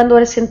 No estoy hablando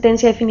de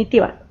sentencia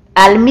definitiva.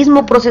 al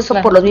mismo proceso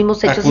por los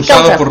mismos hechos y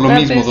causas. Por lo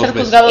mismo dos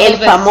veces. El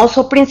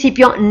famoso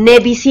principio ne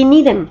bis in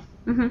idem.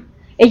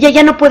 Ella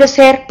ya no puede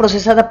ser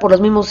procesada por los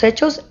mismos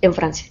hechos en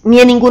Francia, ni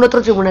en ningún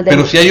otro tribunal de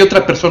Pero si hay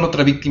otra persona,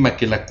 otra víctima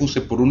que la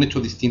acuse por un hecho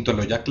distinto a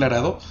lo ya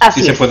aclarado,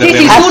 así sí se puede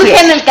si surge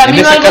en el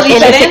camino algo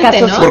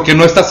diferente, ¿no? Porque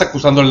no estás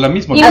acusándole la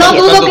misma. Y no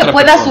dudo que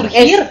pueda surgir.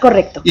 Es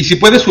correcto. Y si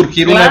puede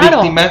surgir una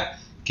víctima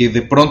que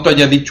de pronto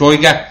haya dicho,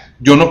 oiga,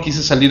 yo no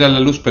quise salir a la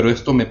luz, pero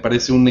esto me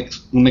parece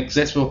un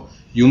exceso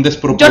y un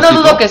despropósito. Yo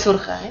no dudo que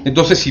surja, ¿eh?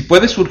 Entonces, si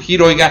puede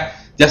surgir, oiga,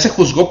 ya se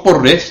juzgó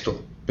por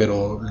esto,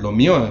 pero lo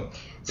mío...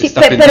 Sí,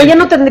 pero ya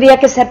no tendría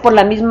que ser por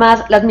las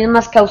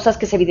mismas causas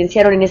que se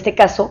evidenciaron en este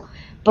caso,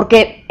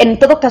 porque en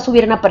todo caso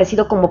hubieran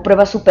aparecido como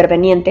pruebas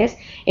supervenientes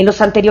en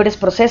los anteriores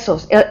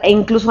procesos, e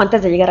incluso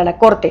antes de llegar a la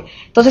corte.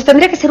 Entonces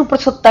tendría que ser un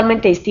proceso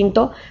totalmente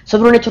distinto,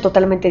 sobre un hecho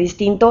totalmente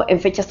distinto, en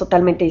fechas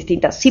totalmente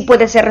distintas. Sí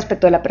puede ser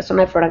respecto de la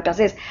persona de Florent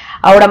Cassés.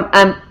 Ahora,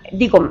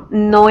 digo,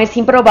 no es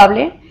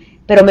improbable,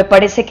 pero me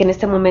parece que en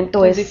este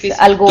momento es difícil.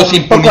 Algo Entonces,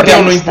 impunité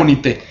o no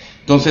impunité.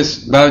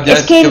 Entonces,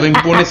 quedó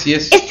impune si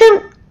es...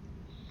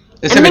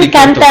 A mí me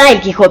encanta el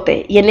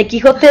Quijote, y en el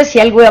Quijote si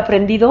algo he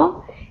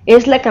aprendido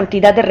es la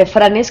cantidad de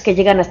refranes que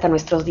llegan hasta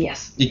nuestros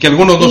días. Y que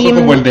algunos no son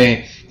como el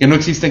de, que no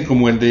existen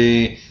como el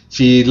de,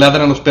 si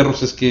ladran los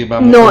perros es que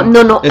vamos.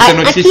 No. Ese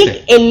no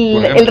existe. Aquí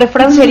el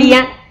refrán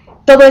sería,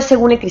 todo es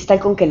según el cristal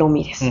con que lo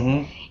mires.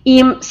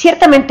 Y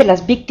ciertamente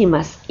las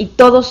víctimas, y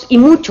todos, y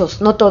muchos,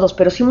 no todos,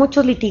 pero sí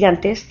muchos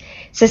litigantes,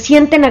 se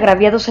sienten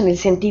agraviados en el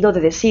sentido de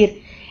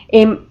decir,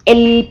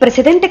 el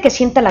precedente que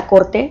sienta la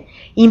Corte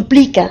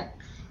implica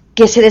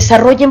que se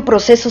desarrollen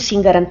procesos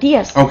sin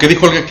garantías. Aunque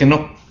dijo Olga que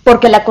no.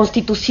 Porque la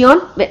Constitución,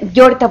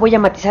 yo ahorita voy a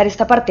matizar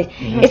esta parte,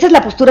 esa es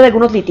la postura de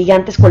algunos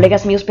litigantes,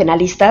 colegas míos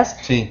penalistas,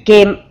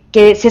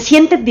 que se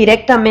sienten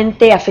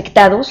directamente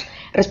afectados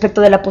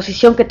respecto de la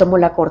posición que tomó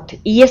la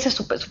Corte. Y ese es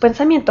su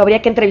pensamiento,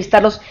 habría que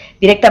entrevistarlos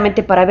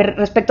directamente para ver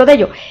respecto de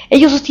ello.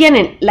 Ellos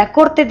sostienen, la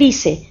Corte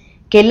dice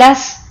que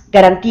las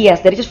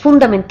garantías, derechos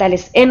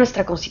fundamentales en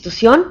nuestra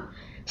Constitución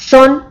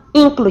son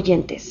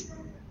incluyentes.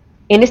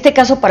 En este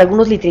caso, para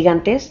algunos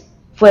litigantes,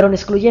 fueron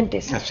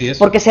excluyentes. Así es.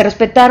 Porque se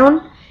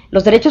respetaron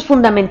los derechos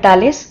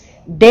fundamentales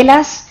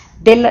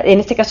en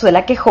este caso de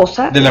la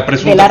quejosa, de la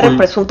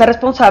presunta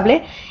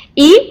responsable,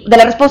 y de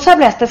la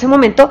responsable hasta ese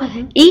momento,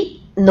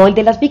 y no el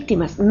de las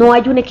víctimas. No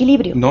hay un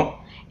equilibrio. No.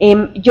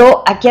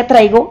 Yo aquí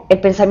atraigo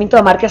el pensamiento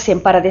de Amartya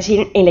Sen para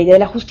decir en la idea de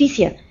la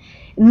justicia.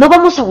 No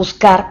vamos a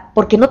buscar,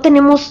 porque no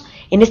tenemos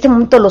en este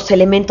momento los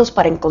elementos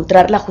para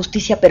encontrar la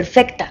justicia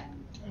perfecta.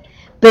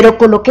 Pero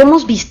con lo que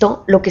hemos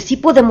visto, lo que sí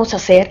podemos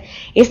hacer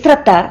es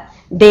tratar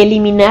de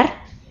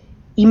eliminar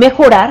y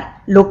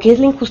mejorar lo que es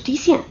la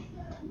injusticia.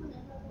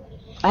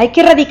 Hay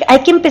que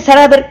empezar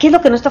a ver qué es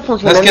lo que no está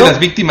funcionando. Es que las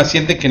víctimas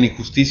sienten que la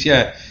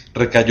injusticia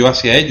recayó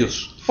hacia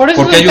ellos. Por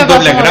eso porque hay un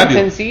doble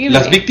agravio.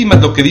 Las víctimas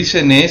lo que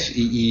dicen es,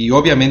 y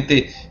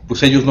obviamente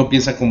pues ellos no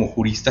piensan como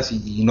juristas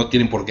y no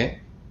tienen por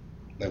qué,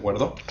 ¿de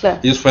acuerdo? Claro.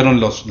 Ellos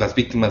fueron las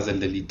víctimas del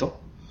delito.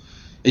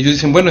 Ellos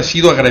dicen, bueno, he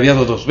sido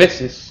agraviado 2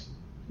 veces.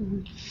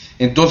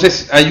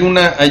 Entonces hay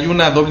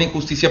una doble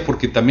injusticia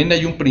porque también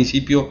hay un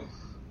principio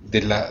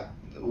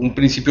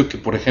que,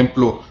 por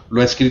ejemplo,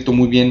 lo ha escrito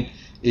muy bien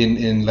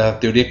en la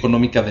teoría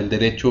económica del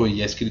derecho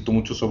y ha escrito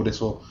mucho sobre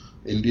eso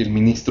el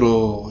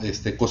ministro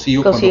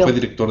Cosío cuando fue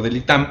director del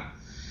ITAM,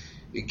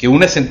 que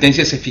una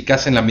sentencia es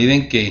eficaz en la medida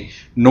en que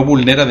no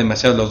vulnera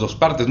demasiado las dos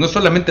partes. No es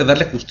solamente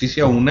darle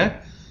justicia a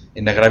una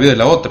en agravio de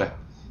la otra,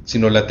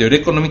 sino la teoría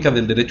económica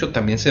del derecho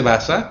también se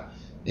basa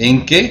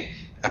en que,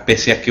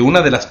 pese a que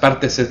una de las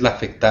partes es la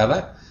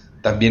afectada,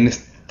 también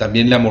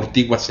le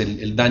amortiguas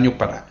el daño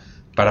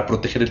para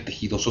proteger el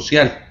tejido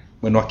social.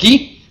 Bueno,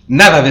 aquí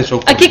nada de eso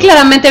ocurre. Aquí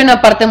claramente hay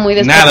una parte muy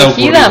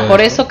desprotegida,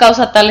 por eso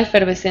causa tal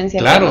efervescencia.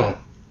 Claro.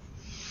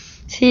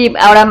 Sí,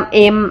 ahora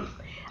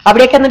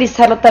habría que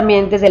analizarlo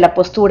también desde la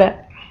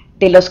postura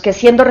de los que,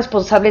 siendo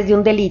responsables de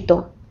un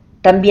delito,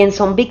 también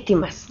son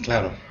víctimas.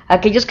 Claro.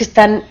 Aquellos que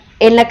están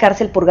en la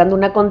cárcel purgando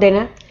una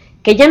condena,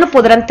 que ya no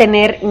podrán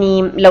tener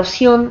ni la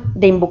opción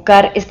de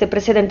invocar este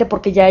precedente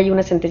porque ya hay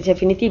una sentencia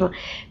definitiva,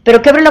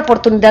 pero que abre la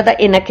oportunidad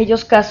en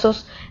aquellos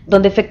casos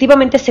donde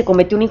efectivamente se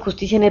cometió una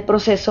injusticia en el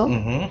proceso,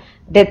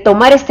 de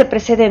tomar este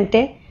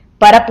precedente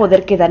para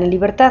poder quedar en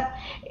libertad.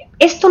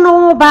 Esto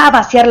no va a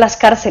vaciar las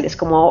cárceles,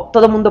 como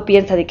todo el mundo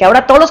piensa, de que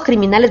ahora todos los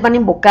criminales van a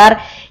invocar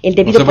el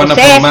debido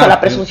proceso, la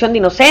presunción de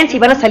inocencia y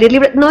van a salir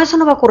libres. No, eso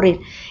no va a ocurrir.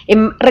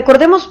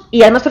 Recordemos,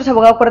 y además tú eres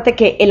abogado, acuérdate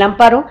que el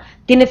amparo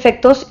tiene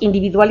efectos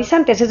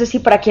individualizantes, es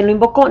decir, para quien lo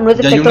invocó no es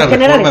de efectos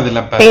generales,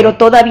 pero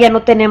todavía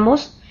no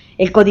tenemos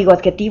el código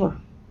adjetivo.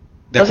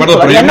 De acuerdo,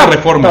 pero hay una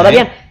reforma.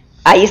 Todavía.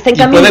 Ahí está en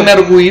camino. Pueden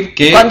arguir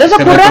que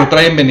se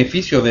retrotrae en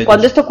beneficio de ellos.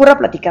 Cuando esto ocurra,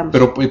 platicamos.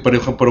 Pero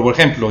por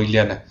ejemplo,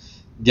 Ileana,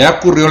 ya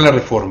ocurrió la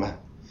reforma,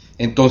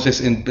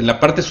 entonces en la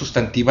parte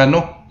sustantiva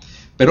no,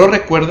 pero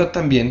recuerda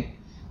también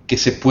que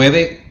se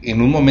puede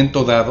en un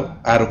momento dado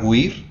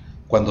arguir,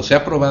 cuando se ha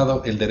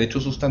aprobado el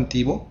derecho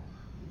sustantivo,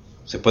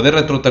 se puede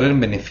retrotraer en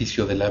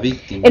beneficio de la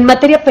víctima. En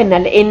materia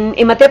penal,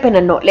 en materia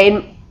penal no,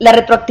 la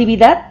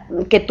retroactividad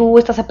que tú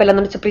estás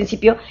apelando en este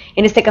principio,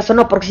 en este caso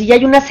no, porque si ya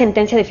hay una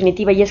sentencia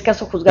definitiva y es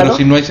caso juzgado, pero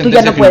si no hay tú ya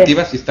sentencia no puedes.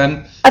 definitiva, si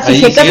están Sí,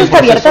 si el caso está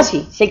abierto,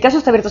 sí. Si el caso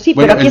está abierto, sí.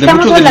 Bueno, pero aquí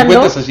estamos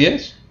hablando. Así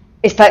es.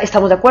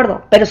 Estamos de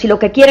acuerdo. Pero si lo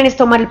que quieren es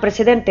tomar el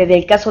precedente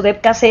del caso de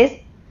Cassés,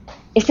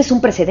 este es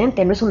un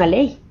precedente, no es una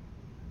ley.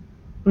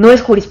 No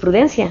es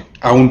jurisprudencia.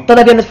 Aún.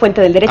 Todavía no es fuente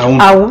del derecho.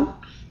 Aún.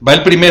 Va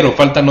el primero,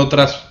 faltan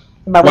otras.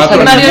 Vamos a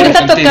ver. Mario,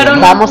 ahorita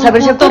tocaron un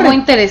punto muy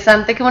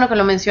interesante, qué bueno que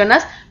lo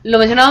mencionas. Lo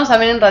mencionábamos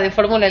también en Radio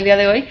Fórmula el día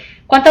de hoy.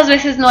 ¿Cuántas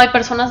veces no hay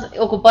personas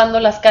ocupando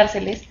las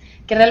cárceles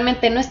que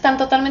realmente no están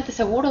totalmente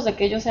seguros de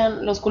que ellos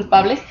sean los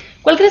culpables?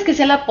 ¿Cuál crees que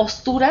sea la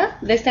postura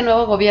de este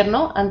nuevo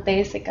gobierno ante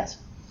ese caso?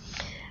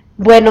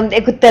 Bueno,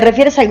 ¿te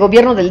refieres al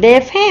gobierno del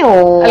DF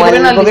o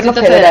al gobierno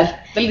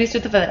federal? Del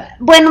Distrito Federal.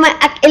 Bueno,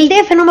 el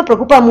DF no me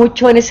preocupa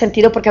mucho en ese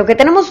sentido, porque aunque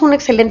tenemos un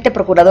excelente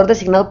procurador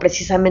designado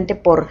precisamente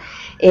por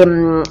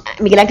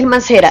Miguel Ángel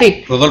Mancera,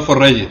 sí, Rodolfo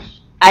Reyes,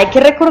 hay que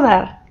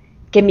recordar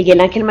que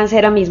Miguel Ángel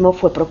Mancera mismo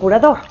fue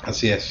procurador.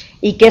 Así es.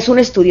 Y que es un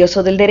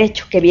estudioso del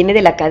derecho, que viene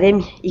de la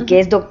academia y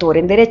que es doctor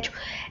en derecho.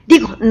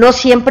 Digo, no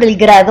siempre el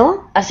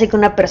grado hace que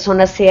una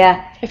persona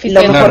sea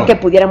lo mejor que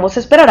pudiéramos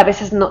esperar, a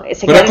veces no.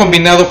 Pero ha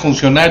combinado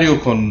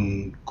funcionario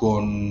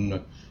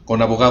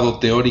con abogado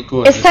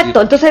teórico.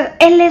 Exacto, entonces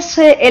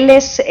él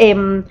es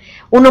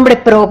un hombre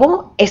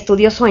probo,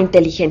 estudioso e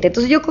inteligente.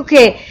 Entonces yo creo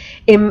que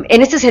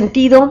en este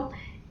sentido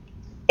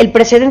el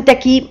precedente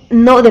aquí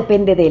no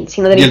depende de él,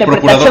 sino de la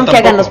interpretación que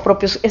hagan los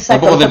propios.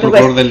 Exacto, del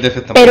procurador del DF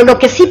tampoco. Pero lo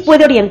que sí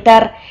puede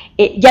orientar,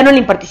 ya no en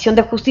la impartición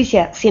de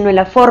justicia, sino en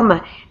la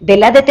forma de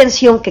la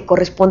detención que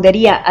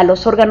correspondería a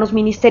los órganos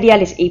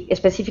ministeriales y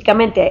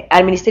específicamente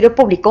al Ministerio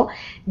Público,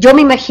 yo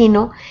me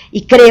imagino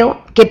y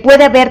creo que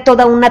puede haber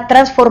toda una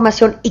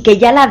transformación y que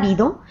ya la ha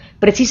habido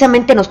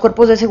precisamente en los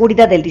cuerpos de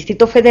seguridad del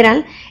Distrito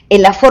Federal,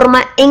 en la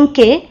forma en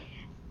que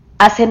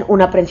hacen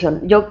una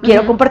aprehensión. Yo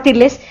quiero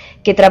compartirles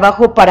que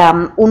trabajo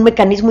para un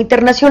mecanismo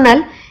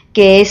internacional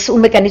que es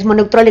un mecanismo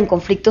neutral en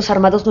conflictos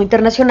armados no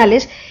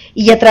internacionales,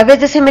 y a través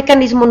de ese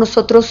mecanismo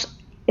nosotros,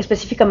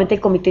 específicamente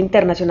el Comité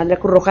Internacional de la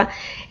Cruz Roja,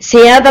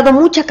 se ha dado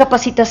mucha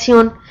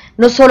capacitación,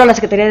 no solo a la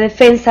Secretaría de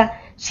Defensa,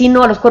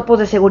 sino a los cuerpos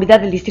de seguridad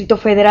del Distrito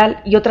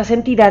Federal y otras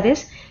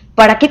entidades,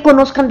 para que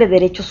conozcan de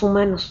derechos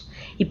humanos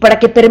y para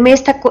que permee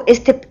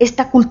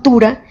esta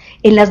cultura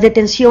en las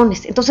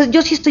detenciones. Entonces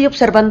yo sí estoy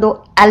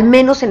observando, al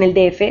menos en el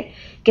DF,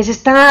 que se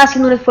está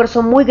haciendo un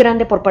esfuerzo muy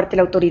grande por parte de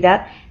la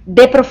autoridad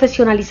de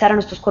profesionalizar a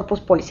nuestros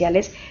cuerpos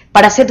policiales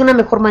para hacer de una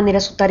mejor manera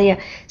su tarea.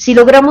 Si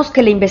logramos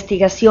que la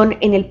investigación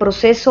en el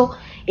proceso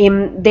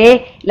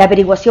de la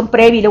averiguación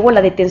previa y luego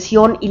la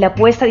detención y la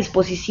puesta a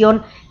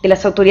disposición de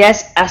las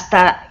autoridades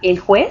hasta el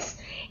juez,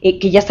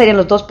 que ya estarían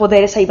los dos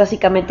poderes ahí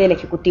básicamente, el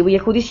ejecutivo y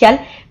el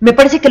judicial, me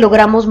parece que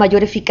logramos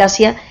mayor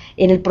eficacia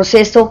en el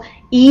proceso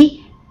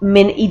y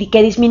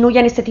que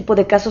disminuyan este tipo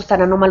de casos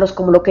tan anómalos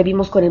como lo que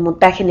vimos con el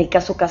montaje en el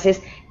caso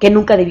Cassés, que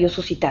nunca debió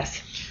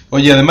suscitarse.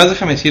 Oye, además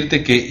déjame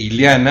decirte que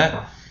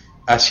Ileana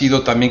ha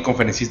sido también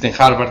conferencista en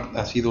Harvard,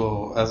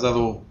 has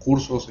dado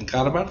cursos en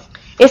Harvard.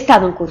 He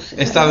estado en curso.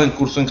 He estado en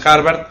curso en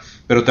Harvard,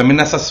 pero también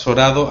has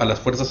asesorado a las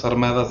Fuerzas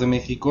Armadas de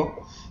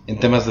México en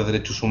temas de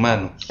derechos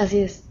humanos. Así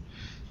es.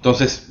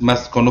 Entonces,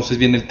 más conoces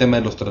bien el tema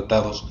de los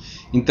tratados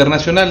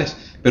internacionales.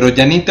 Pero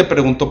Janine te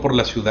preguntó por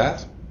la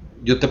ciudad.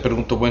 Yo te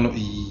pregunto, bueno,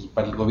 ¿y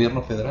para el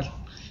gobierno federal?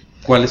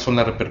 ¿Cuáles son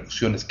las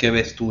repercusiones? ¿Qué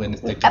ves tú en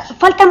este caso?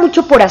 Falta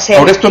mucho por hacer.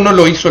 Ahora, esto no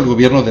lo hizo el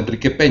gobierno de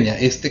Enrique Peña.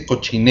 Este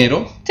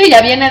cochinero... Sí,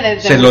 ya viene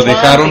desde... Se lo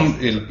dejaron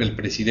el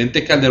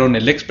presidente Calderón,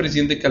 el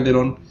expresidente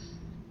Calderón,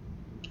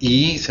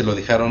 y se lo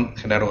dejaron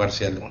Genaro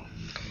García Luna.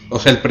 O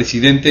sea, el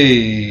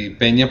presidente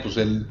Peña, pues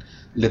él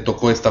le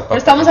tocó esta parte. Pero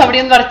estamos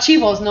abriendo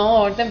archivos, ¿no?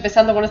 Ahorita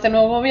empezando con este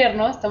nuevo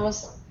gobierno,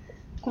 estamos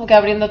como que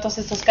abriendo todos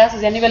estos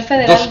casos. Y a nivel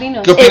federal,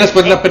 dinos. ¿Qué opinas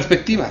pues la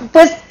perspectiva?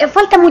 Pues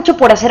falta mucho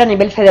por hacer a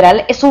nivel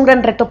federal. Es un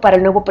gran reto para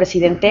el nuevo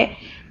presidente.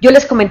 Yo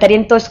les comentaría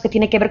en todo esto que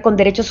tiene que ver con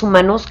derechos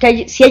humanos,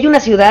 que si hay una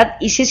ciudad,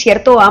 y sí es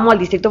cierto, amo al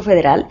Distrito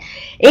Federal,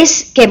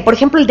 es que, por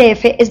ejemplo, el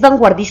DF es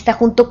vanguardista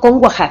junto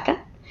con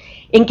Oaxaca,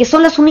 en que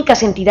son las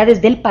únicas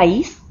entidades del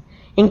país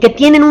en que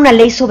tienen una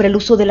ley sobre el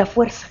uso de la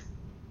fuerza.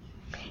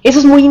 Eso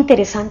es muy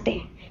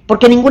interesante,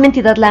 porque ninguna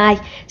entidad la hay.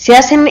 Se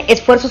hacen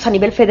esfuerzos a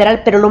nivel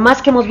federal, pero lo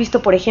más que hemos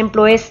visto, por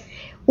ejemplo, es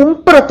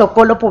un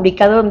protocolo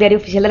publicado en un diario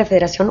oficial de la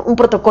Federación, un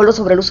protocolo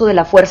sobre el uso de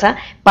la fuerza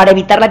para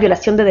evitar la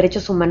violación de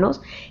derechos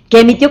humanos, que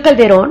emitió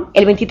Calderón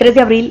el 23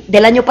 de abril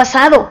del año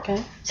pasado. Okay.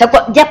 O sea,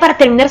 ya para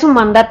terminar su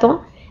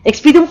mandato,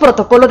 expide un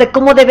protocolo de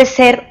cómo debe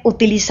ser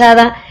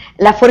utilizada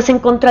la fuerza en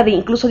contra de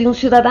incluso de un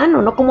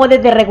ciudadano, ¿no? Cómo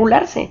debe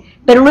regularse,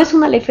 pero no es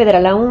una ley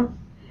federal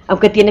aún,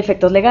 aunque tiene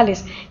efectos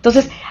legales.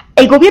 Entonces,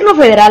 el gobierno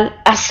federal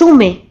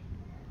asume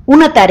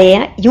una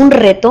tarea y un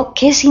reto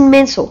que es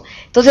inmenso.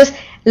 Entonces,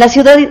 la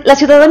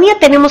ciudadanía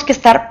tenemos que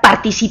estar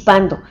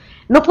participando.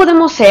 No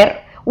podemos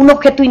ser un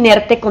objeto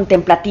inerte,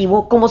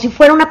 contemplativo, como si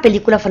fuera una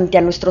película frente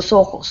a nuestros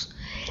ojos.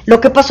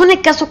 Lo que pasó en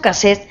el caso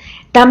Cassés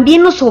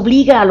también nos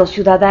obliga a los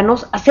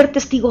ciudadanos a ser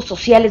testigos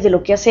sociales de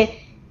lo que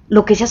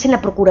se hace en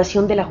la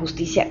procuración de la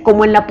justicia,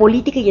 como en la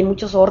política y en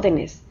muchos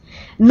órdenes.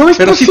 No es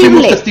Pero posible. sí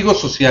fuimos testigos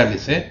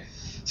sociales, ¿eh?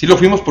 Sí lo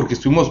fuimos porque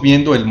estuvimos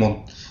viendo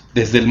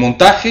desde el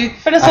montaje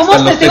pero hasta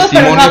somos los testigos,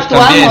 pero no testimonios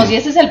actuamos, también. y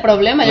ese es el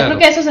problema. Claro. Yo creo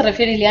que a eso se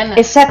refiere Ileana.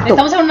 Exacto.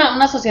 Estamos en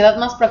una sociedad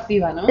más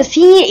proactiva, ¿no?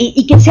 Sí,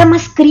 y que sea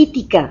más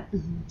crítica.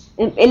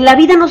 En la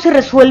vida no se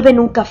resuelve en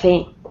un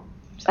café.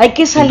 Hay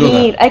que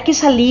salir, hay que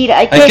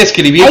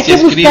escribir, hay que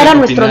buscar a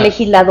nuestros opinar.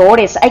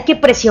 legisladores, hay que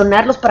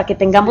presionarlos para que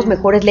tengamos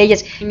mejores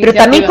leyes. Pero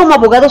Iniciativas. también como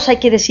abogados hay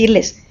que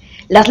decirles,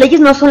 las leyes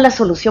no son la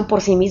solución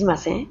por sí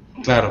mismas, ¿eh?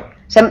 Claro.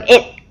 O sea,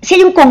 si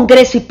hay un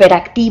Congreso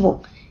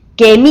hiperactivo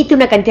que emite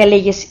una cantidad de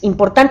leyes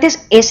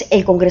importantes, es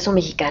el Congreso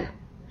mexicano,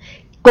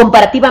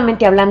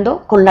 comparativamente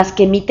hablando con las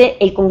que emite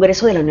el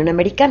Congreso de la Unión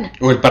Americana.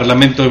 O el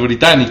Parlamento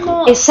británico.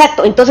 No.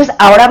 Exacto, entonces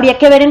ahora habría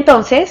que ver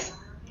entonces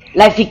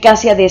la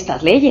eficacia de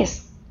estas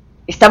leyes.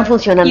 ¿Están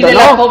funcionando Y de o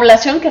la no?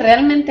 población que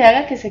realmente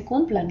haga que se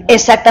cumplan, ¿no?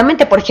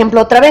 Exactamente, por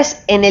ejemplo, otra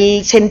vez, en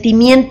el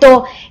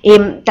sentimiento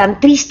tan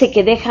triste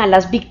que deja a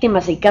las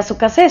víctimas el caso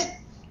Cassés,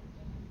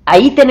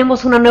 ahí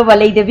tenemos una nueva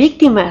ley de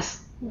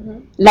víctimas.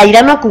 ¿La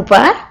irán a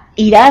ocupar?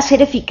 ¿Irá a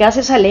ser eficaz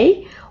esa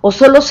ley? ¿O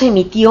solo se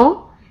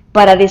emitió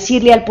para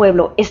decirle al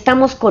pueblo,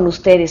 estamos con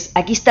ustedes,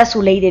 aquí está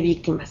su ley de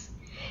víctimas?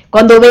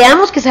 Cuando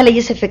veamos que esa ley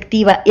es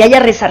efectiva y haya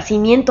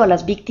resarcimiento a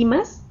las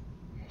víctimas,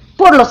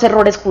 por los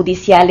errores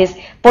judiciales,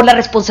 por la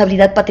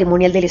responsabilidad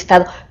patrimonial del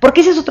Estado,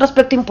 porque ese es otro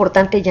aspecto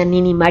importante,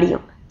 Janine y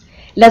Mario.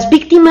 Las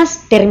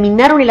víctimas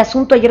terminaron el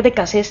asunto ayer de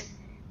Cassés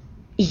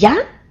y ya.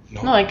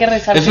 No, hay que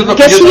rezar. Eso es lo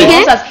 ¿Qué que yo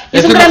sigue?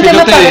 Es un gran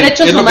tema para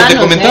derechos es lo humanos. que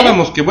te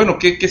comentábamos, que bueno,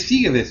 ¿qué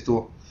sigue de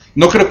esto?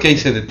 No creo que ahí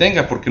se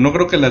detenga, porque no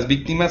creo que las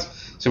víctimas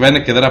se vayan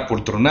a quedar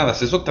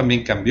apoltronadas. Eso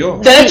también cambió.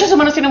 Derechos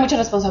humanos tiene mucha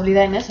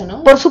responsabilidad en eso,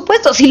 ¿no? Por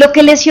supuesto, si lo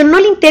que lesionó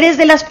el interés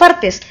de las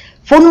partes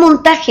fue un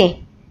montaje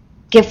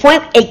que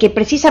fue el que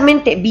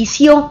precisamente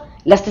vició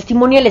las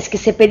testimoniales que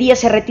se pedía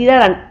se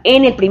retiraran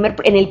en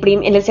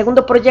el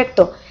segundo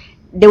proyecto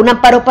de un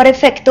amparo para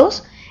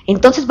efectos,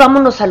 entonces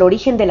vámonos al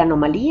origen de la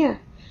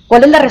anomalía.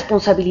 ¿Cuál es la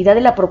responsabilidad de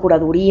la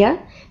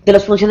Procuraduría, de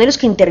los funcionarios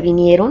que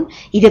intervinieron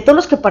y de todos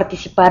los que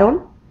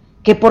participaron,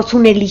 que por su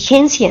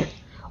negligencia,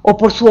 o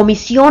por su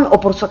omisión, o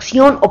por su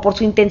acción, o por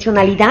su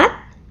intencionalidad,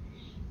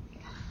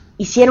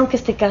 hicieron que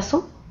este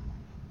caso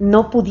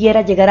no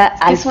pudiera llegar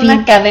al es una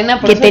fin cadena,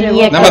 por que eso tenía?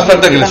 llegó. Nada más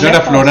falta que la señora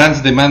Metas.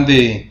 Florence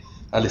demande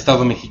al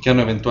Estado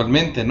mexicano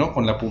eventualmente, ¿no?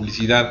 Con la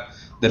publicidad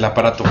del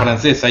aparato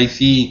francés. Ahí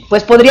sí.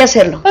 Pues podría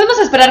hacerlo. Podemos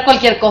esperar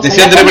cualquier cosa.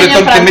 Decía Ya André también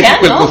en Breton que en Francia,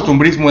 México el ¿no?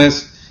 costumbrismo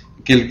es.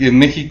 Que en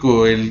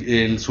México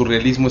el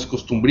surrealismo es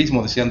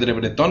costumbrismo, decía André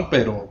Breton,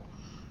 pero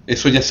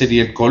eso ya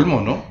sería el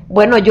colmo, ¿no?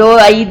 Bueno, yo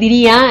ahí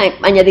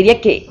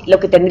añadiría que lo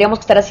que tendríamos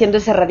que estar haciendo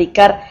es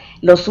erradicar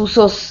los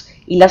usos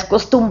y las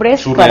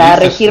costumbres para Surrealistas,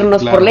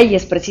 regirnos claro. por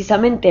leyes,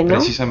 precisamente, ¿no?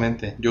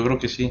 Precisamente, yo creo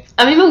que sí.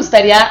 A mí me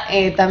gustaría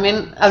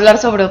también hablar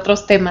sobre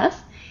otros temas.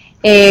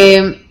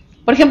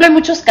 Por ejemplo, hay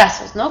muchos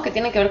casos, ¿no? Que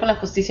tienen que ver con la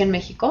justicia en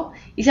México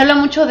y se habla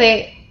mucho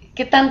de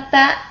qué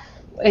tanta,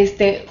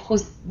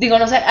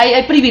 no sé,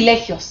 hay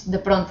privilegios de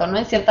pronto, ¿no?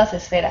 En ciertas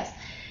esferas.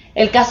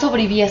 El caso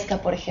Briviesca,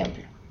 por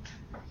ejemplo,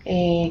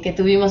 que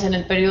tuvimos en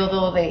el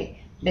periodo de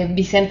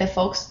Vicente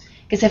Fox,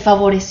 que se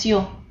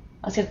favoreció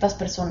a ciertas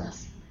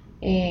personas.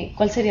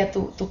 ¿Cuál sería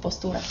tu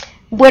postura?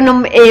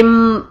 Bueno,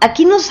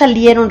 aquí no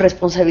salieron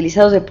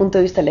responsabilizados desde el punto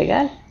de vista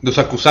legal. Los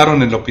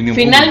acusaron en la opinión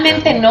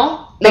Finalmente pública,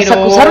 no. Los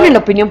pero acusaron en la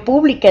opinión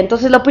pública.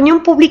 Entonces, la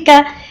opinión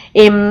pública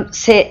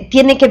se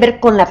tiene que ver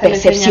con la se le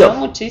señaló percepción.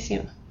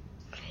 muchísimo.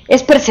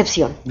 Es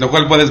percepción. Lo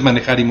cual puedes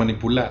manejar y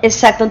manipular.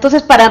 Exacto,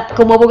 entonces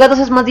como abogados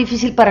es más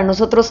difícil para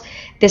nosotros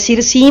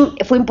decir sí,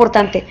 fue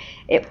importante.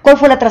 ¿Cuál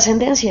fue la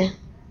trascendencia?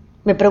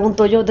 Me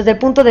pregunto yo, desde el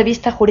punto de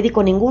vista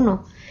jurídico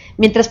ninguno.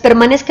 Mientras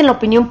permanezca en la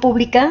opinión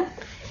pública,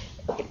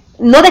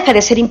 no deja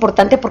de ser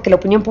importante porque la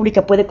opinión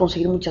pública puede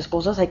conseguir muchas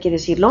cosas, hay que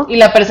decirlo. Y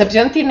la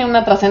percepción tiene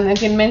una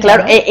trascendencia inmensa.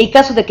 Claro, ¿no? el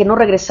caso de que no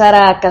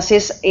regresara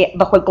Cassés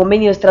bajo el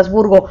convenio de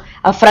Estrasburgo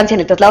a Francia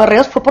en el traslado de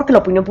reos fue porque la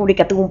opinión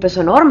pública tuvo un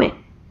peso enorme.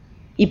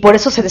 Y por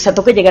eso se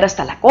desató que llegara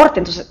hasta la corte.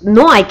 Entonces,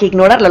 no hay que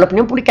ignorarla. La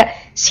opinión pública,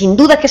 sin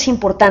duda que es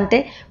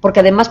importante,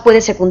 porque además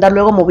puede secundar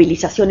luego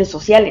movilizaciones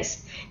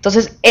sociales.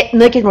 Entonces,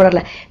 no hay que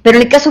ignorarla. Pero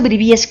en el caso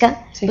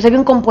Briviesca, sí, pues había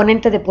un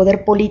componente de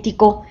poder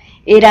político,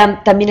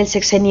 era también el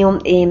sexenio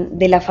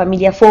de la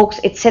familia Fox,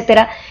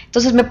 etcétera.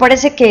 Entonces, me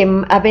parece que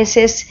a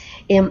veces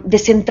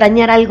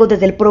desentrañar algo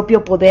desde el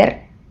propio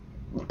poder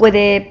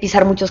puede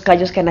pisar muchos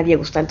callos que a nadie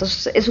gusta.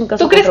 Entonces, es un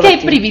caso ¿Tú crees que hay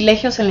controvertido.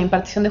 privilegios en la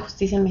impartición de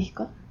justicia en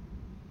México?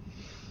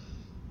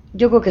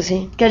 Yo creo que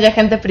sí, ¿Que haya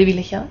gente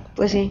privilegiada?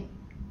 pues sí.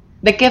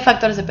 ¿De qué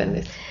factores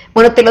depende?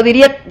 Bueno, te lo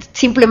diría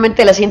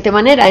simplemente de la siguiente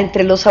manera.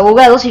 Entre los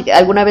abogados, y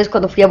alguna vez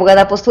cuando fui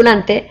abogada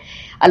postulante,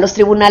 a los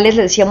tribunales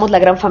le decíamos la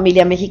gran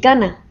familia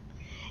mexicana.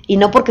 Y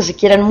no porque se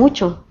quieran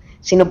mucho,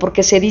 sino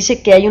porque se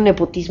dice que hay un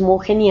nepotismo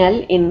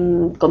genial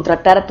en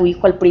contratar a tu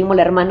hijo, al primo,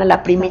 la hermana,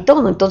 la prima y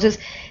todo.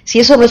 Entonces, si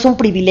eso no es un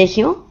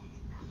privilegio,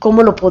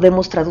 ¿cómo lo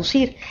podemos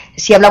traducir?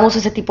 Si hablamos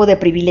de ese tipo de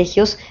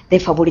privilegios de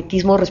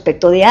favoritismo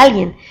respecto de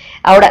alguien.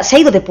 Ahora, se ha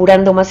ido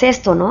depurando más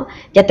esto, ¿no?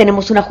 Ya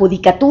tenemos una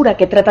judicatura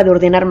que trata de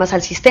ordenar más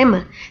al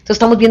sistema. Entonces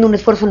estamos viendo un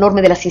esfuerzo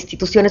enorme de las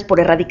instituciones por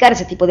erradicar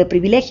ese tipo de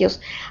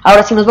privilegios.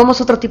 Ahora, si nos vamos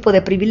a otro tipo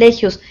de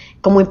privilegios,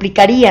 como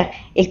implicaría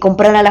el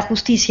comprar a la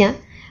justicia,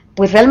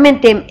 pues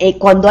realmente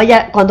cuando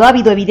ha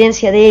habido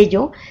evidencia de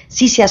ello,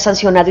 sí se ha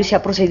sancionado y se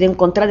ha procedido en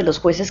contra de los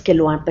jueces que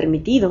lo han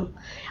permitido.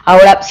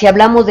 Ahora, si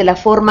hablamos de la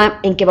forma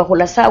en que bajo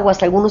las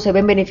aguas algunos se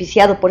ven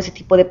beneficiados por ese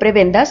tipo de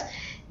prebendas,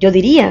 yo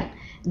diría,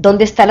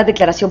 ¿dónde está la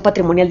declaración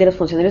patrimonial de los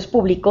funcionarios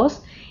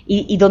públicos?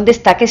 Y dónde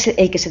está que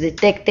se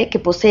detecte que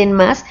poseen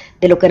más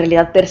de lo que en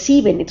realidad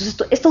perciben. Entonces,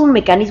 esto es todo un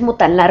mecanismo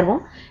tan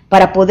largo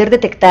para poder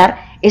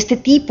detectar este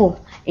tipo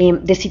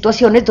de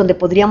situaciones donde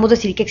podríamos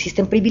decir que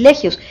existen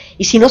privilegios,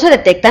 y si no se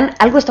detectan,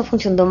 algo está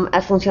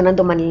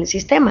funcionando mal en el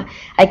sistema.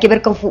 Hay que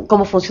ver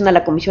cómo funciona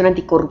la Comisión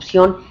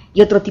Anticorrupción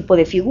y otro tipo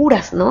de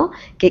figuras, ¿no?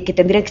 Que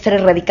tendrían que estar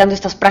erradicando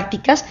estas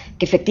prácticas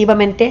que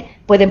efectivamente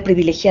pueden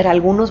privilegiar a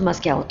algunos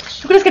más que a otros.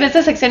 ¿Tú crees que en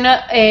esta sección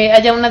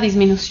haya una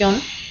disminución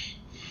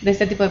de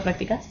este tipo de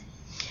prácticas?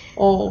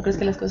 ¿O crees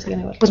que las cosas siguen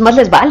igual? Pues más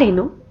les vale,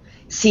 ¿no?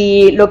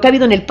 Si lo que ha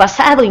habido en el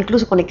pasado,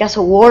 incluso con el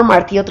caso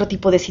Walmart y otro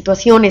tipo de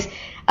situaciones,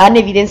 han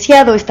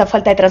evidenciado esta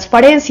falta de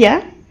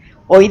transparencia,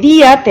 hoy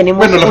día tenemos...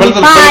 Bueno, la falta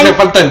de transparencia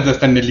falta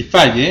hasta en el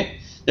IFAI, ¿eh?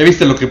 Ya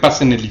viste lo que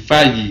pasa en el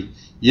IFAI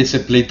y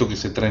ese pleito que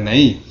se traen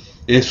ahí.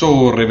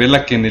 Eso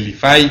revela que en el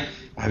IFAI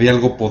había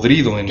algo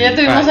podrido. En que ya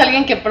tuvimos a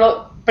alguien que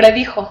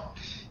predijo.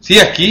 Sí,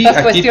 aquí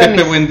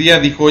Pepe Buendía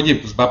dijo, oye,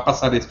 pues va a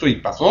pasar esto, y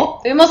pasó.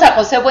 Tuvimos a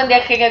José Buendía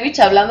Hegevich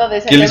hablando de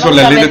ese tema. Hizo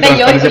la ley de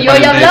transparencia y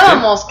hoy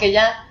hablábamos que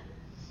ya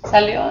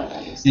salió.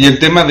 Y el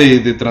tema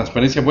de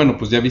transparencia, bueno,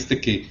 pues ya viste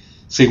que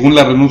según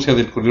la renuncia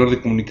del Corredor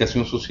de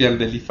Comunicación Social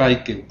del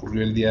IFAI, que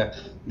ocurrió el día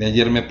de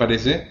ayer me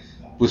parece,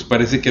 pues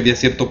parece que había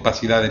cierta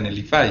opacidad en el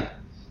IFAI.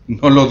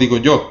 No lo digo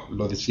yo,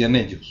 lo decían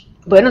ellos.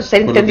 Bueno,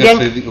 tendrían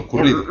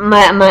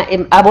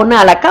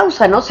abona a la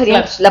causa, ¿no?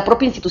 Sería la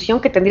propia institución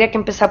que tendría que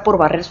empezar por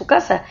barrer su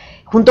casa,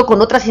 junto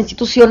con otras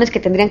instituciones que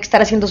tendrían que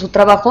estar haciendo su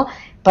trabajo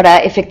para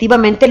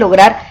efectivamente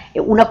lograr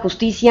una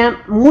justicia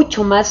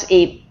mucho más,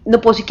 no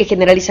puedo decir que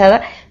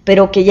generalizada,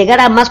 pero que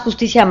llegara a más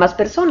justicia a más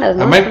personas,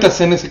 ¿no? Amartya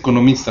Sen es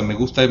economista, me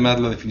gusta además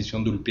la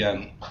definición de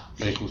Ulpiano.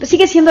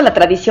 Sigue siendo la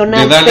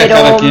tradicional, pero...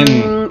 A cada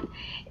quien...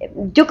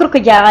 Yo creo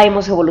que ya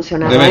hemos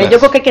evolucionado. Yo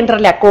creo que hay que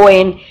entrarle a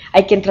Cohen,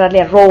 hay que entrarle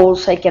a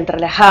Rose, hay que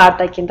entrarle a Hart,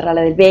 hay que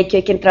entrarle a Del Vecchio,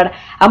 hay que entrar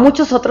a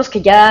muchos otros que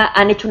ya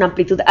han hecho una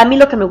amplitud. A mí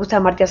lo que me gusta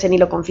de Amartya Sen, y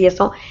lo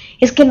confieso,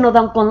 es que él no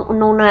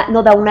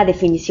da una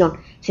definición,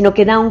 sino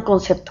que da un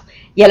concepto.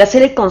 Y al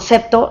hacer el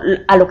concepto,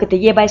 a lo que te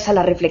lleva es a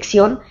la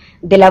reflexión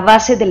de la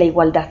base de la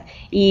igualdad.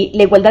 Y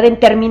la igualdad en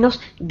términos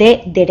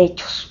de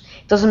derechos.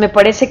 Entonces me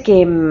parece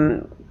que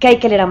hay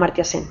que leer a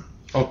Amartya Sen.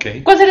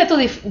 Okay. ¿Cuál sería tu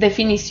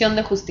definición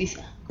de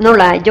justicia? No,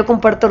 yo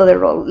comparto lo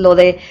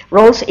de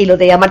Rawls y lo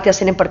de Amartya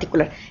Sen en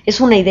particular. Es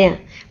una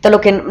idea. Entonces,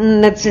 lo que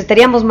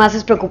necesitaríamos más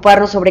es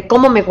preocuparnos sobre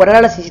cómo mejorar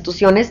a las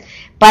instituciones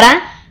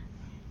para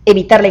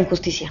evitar la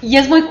injusticia. Y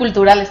es muy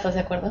cultural, ¿estás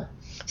de acuerdo?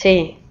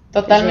 Sí.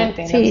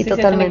 Totalmente. Sí,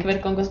 totalmente. Tiene que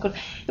ver con cosas.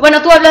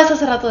 Bueno, tú hablas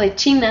hace rato de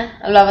China,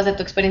 hablabas de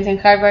tu experiencia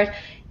en Harvard.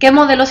 ¿Qué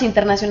modelos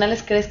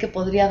internacionales crees que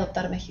podría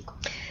adoptar México?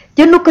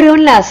 Yo no creo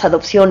en las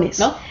adopciones.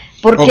 ¿No?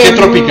 Porque, ¿O qué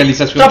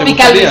tropicalización?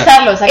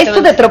 Tropicalizarlo, exactamente.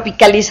 Esto de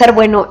tropicalizar,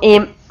 bueno,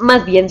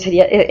 más bien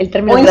sería el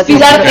término. O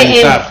inspirarte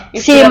en.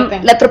 Sí,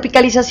 la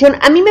tropicalización.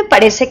 A mí me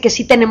parece que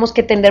sí tenemos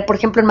que tender, por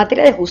ejemplo, en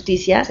materia de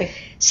justicia,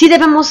 sí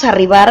debemos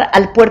arribar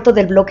al puerto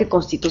del bloque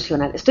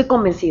constitucional. Estoy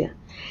convencida.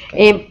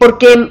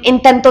 Porque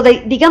en tanto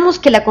digamos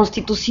que la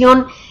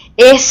Constitución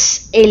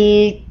es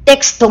el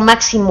texto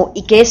máximo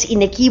y que es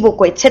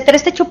inequívoco, etcétera,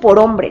 está hecho por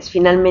hombres,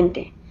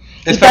 finalmente.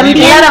 Es y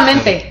falible.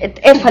 Claramente.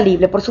 Es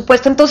falible, por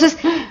supuesto. Entonces,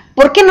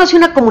 ¿por qué no si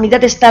una comunidad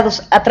de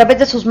estados, a través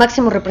de sus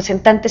máximos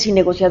representantes y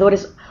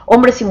negociadores,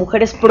 hombres y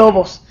mujeres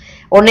probos,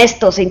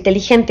 honestos e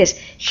inteligentes,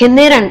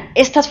 generan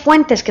estas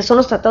fuentes que son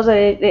los tratados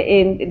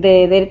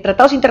de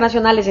tratados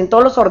internacionales en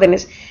todos los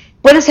órdenes,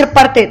 pueden ser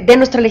parte de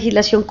nuestra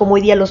legislación como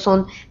hoy día lo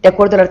son, de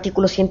acuerdo al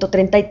artículo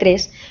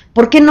 133,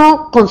 ¿por qué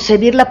no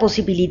concebir la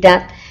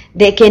posibilidad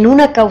de que en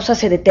una causa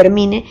se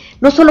determine,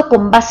 no solo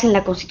con base en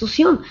la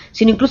Constitución,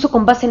 sino incluso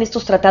con base en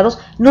estos tratados,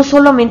 no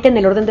solamente en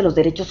el orden de los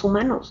derechos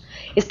humanos?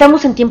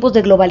 Estamos en tiempos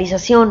de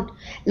globalización.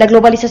 La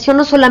globalización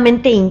no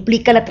solamente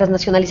implica la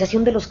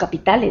transnacionalización de los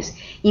capitales,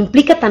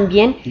 implica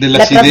también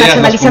la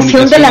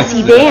transnacionalización de las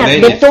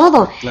ideas, de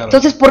todo. Claro.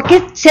 Entonces, ¿por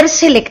qué ser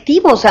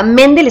selectivo? O sea,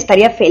 Mendel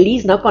estaría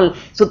feliz, ¿no?, con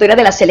su teoría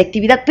de la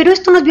selectividad, pero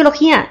esto no es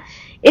biología.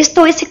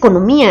 Esto es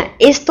economía,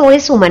 esto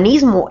es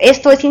humanismo,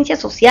 esto es ciencias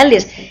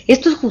sociales,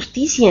 esto es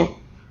justicia,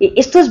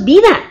 esto es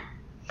vida.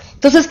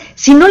 Entonces,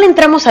 si no le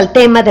entramos al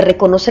tema de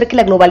reconocer que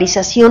la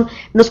globalización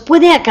nos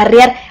puede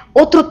acarrear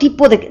otro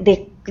tipo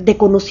de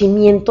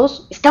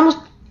conocimientos, estamos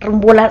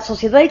rumbo a la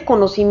sociedad del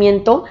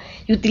conocimiento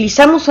y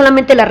utilizamos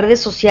solamente las redes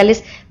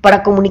sociales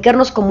para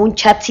comunicarnos como un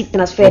chat sin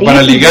transferir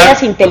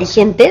ideas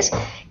inteligentes,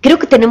 creo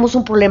que tenemos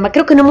un problema,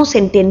 creo que no hemos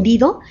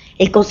entendido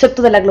el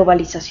concepto de la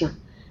globalización.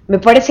 Me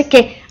parece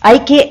que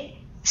hay que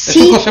Es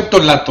un concepto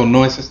lato,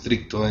 no es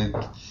estricto.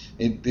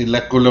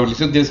 La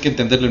colaboración tienes que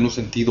entenderlo en un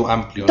sentido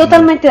amplio.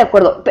 Totalmente de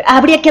acuerdo.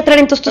 Habría que traer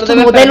entonces estos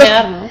modelos,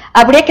 ¿no?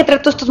 Habría que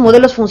traer todos estos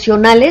modelos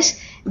funcionales,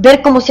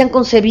 ver cómo se han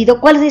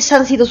concebido, cuáles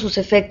han sido sus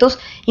efectos,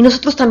 y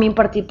nosotros también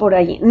partir por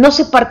ahí. No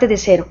se parte de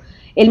cero.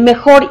 El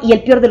mejor y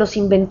el peor de los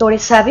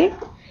inventores sabe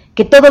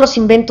que todos los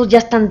inventos ya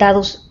están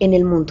dados en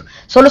el mundo.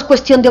 Solo es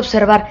cuestión de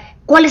observar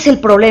cuál es el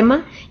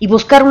problema y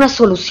buscar una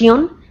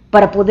solución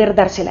para poder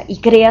dársela, y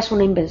creas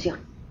una invención.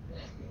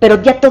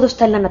 Pero ya todo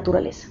está en la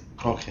naturaleza.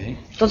 Okay.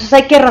 Entonces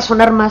hay que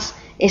razonar más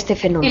este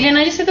fenómeno.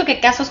 Ileana, yo siento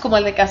que casos como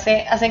el de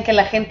Casé hacen que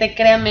la gente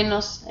crea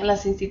menos en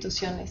las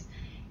instituciones.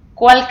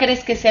 ¿Cuál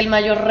crees que sea el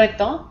mayor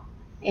reto,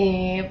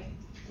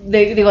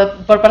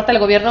 por parte del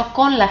gobierno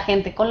con la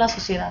gente, con la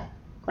sociedad,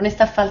 con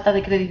esta falta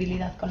de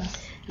credibilidad con la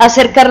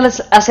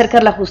sociedad?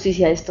 Acercar la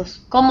justicia a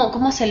estos.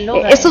 ¿Cómo se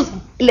logra eso?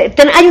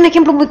 Hay un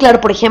ejemplo muy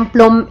claro, por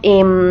ejemplo,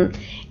 en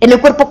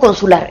el cuerpo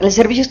consular, en el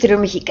Servicio Exterior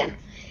Mexicano.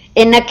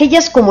 En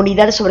aquellas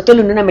comunidades, sobre todo en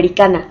la Unión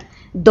Americana,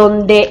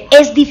 donde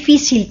es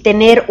difícil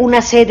tener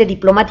una sede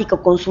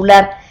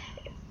diplomático-consular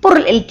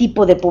por el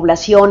tipo de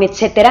población,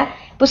 etcétera,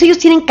 pues ellos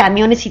tienen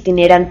camiones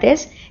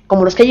itinerantes,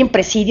 como los que hay en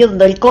Presidio,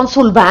 donde el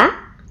cónsul va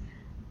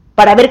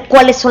para ver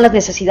cuáles son las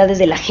necesidades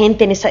de la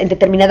gente en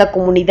determinada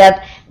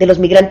comunidad de los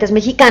migrantes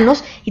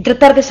mexicanos y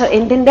tratar de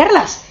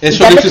entenderlas.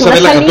 Eso lo hizo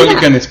Isabel la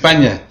Católica en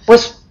España.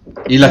 Pues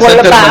y la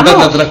Santa Hermandad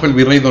la trajo el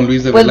virrey don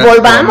Luis de Velasco.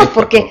 Pues volvamos,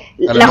 porque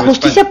la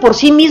justicia por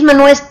sí misma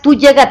no es tú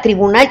llega a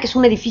tribunal, que es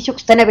un edificio que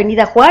está en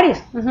Avenida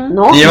Juárez.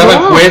 No,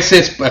 llevaban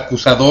jueces,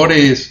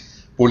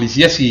 acusadores,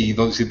 policías, y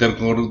si te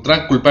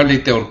encontraban culpable y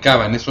te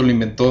ahorcaban. Eso lo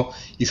inventó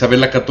Isabel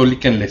la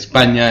Católica en la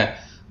España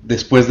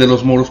después de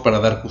los moros para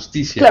dar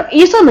justicia. Claro,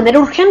 y eso de manera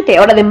urgente.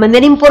 Ahora, de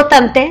manera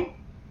importante,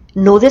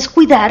 no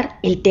descuidar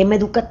el tema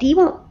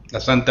educativo. La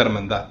Santa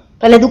Hermandad.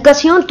 La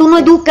educación, tú no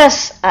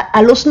educas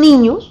a los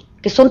niños,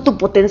 que son tu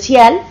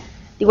potencial.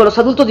 Digo, los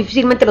adultos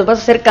difícilmente los vas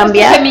a hacer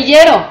cambiar. Es tu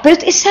semillero. Pero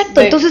exacto,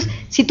 entonces,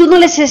 si tú no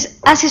les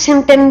haces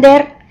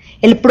entender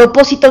el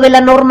propósito de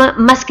la norma,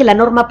 más que la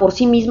norma por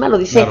sí misma, lo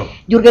dice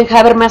Jürgen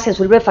Habermas en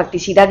su libro de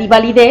Facticidad y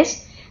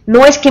Validez,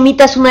 no es que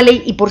emitas una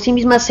ley y por sí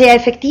misma sea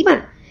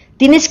efectiva.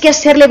 Tienes que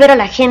hacerle ver a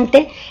la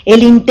gente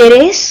el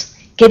interés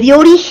que dio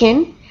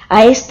origen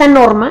a esta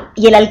norma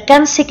y el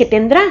alcance que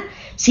tendrá.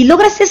 Si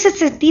logras ese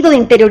sentido de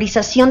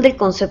interiorización del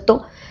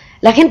concepto,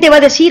 la gente va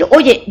a decir,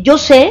 oye, yo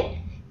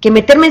sé que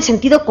meterme en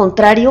sentido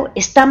contrario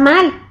está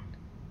mal.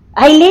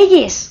 Hay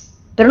leyes,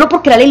 pero no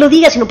porque la ley lo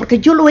diga, sino porque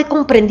yo lo he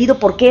comprendido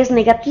porque es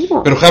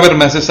negativo. Pero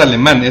Habermas es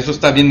alemán, eso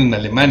está bien en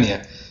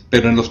Alemania,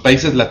 pero en los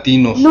países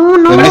latinos, no,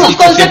 en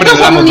México siempre le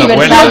damos la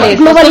vuelta.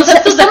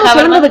 Estamos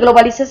hablando de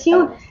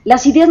globalización.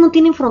 Las ideas no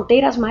tienen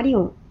fronteras,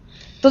 Mario.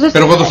 Entonces,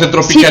 pero cuando se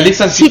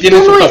tropicalizan sí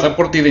tienen su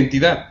pasaporte de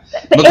identidad.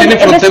 No tienen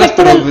fronteras,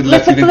 pero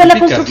las respecto de la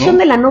construcción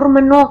de la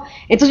norma, no.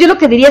 Entonces yo lo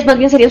que diría es más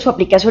bien sería en su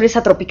aplicación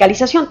esa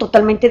tropicalización,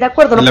 totalmente de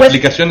acuerdo.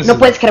 No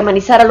puedes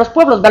germanizar a los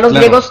pueblos. Ve a los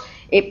griegos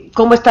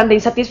cómo están de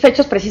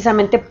insatisfechos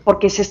precisamente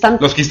porque se están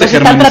tratando de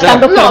germanizar.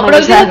 No, pero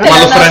los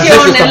franceses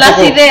tampoco. Las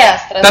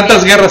ideas.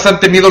 Tantas guerras han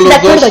tenido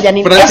los dos.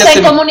 Francia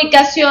en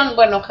comunicación,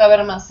 bueno,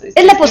 Habermas.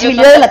 Es la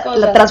posibilidad de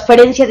la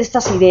transferencia de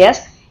estas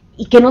ideas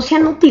y que no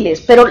sean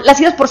útiles, pero las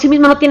ideas por sí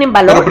mismas no tienen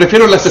valor. Pero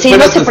prefiero las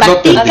esferas de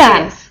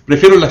Sloterdijk.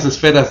 Prefiero las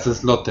esferas de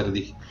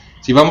Sloterdijk.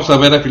 Si vamos a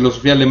ver a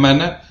filosofía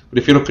alemana,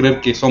 prefiero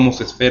creer que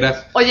somos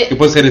esferas, que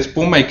puede ser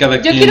espuma y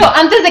cada quien. Yo quiero,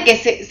 antes de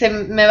que se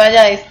me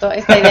vaya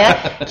esta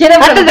idea, quiero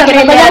antes de que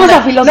nos vayamos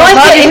a filosofía.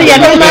 No, es que ya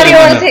no, Mario,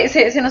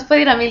 se nos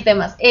puede ir a mil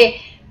temas.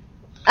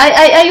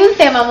 Hay un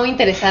tema muy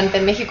interesante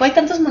en México. Hay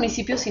tantos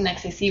municipios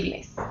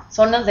inaccesibles,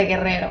 zonas de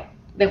Guerrero,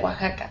 de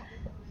Oaxaca,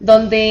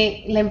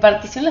 donde la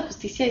impartición de la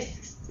justicia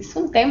es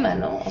un tema,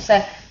 ¿no? O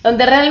sea,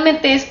 donde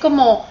realmente es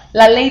como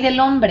la ley del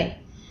hombre.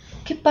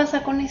 ¿Qué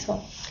pasa con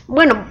eso?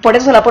 Bueno, por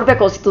eso la propia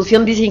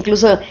Constitución dice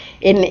incluso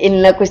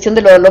en la cuestión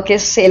de lo que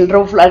es el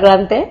robo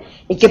flagrante,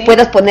 y que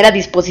puedas poner a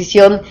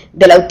disposición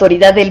de la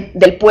autoridad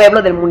del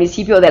pueblo, del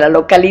municipio, de la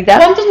localidad.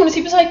 ¿Cuántos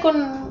municipios hay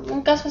con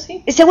un caso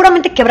así?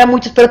 Seguramente que habrá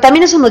muchos, pero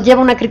también eso nos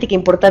lleva a una crítica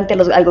importante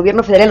al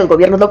gobierno federal y a los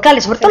gobiernos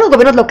locales, sobre todo los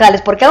gobiernos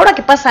locales, porque ahora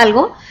que pasa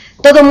algo,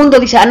 todo el mundo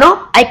dice,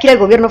 no, hay que ir al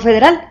gobierno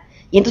federal.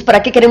 Y entonces,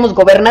 ¿para qué queremos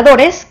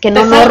gobernadores que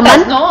no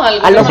norman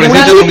a los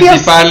municipios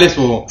municipales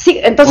o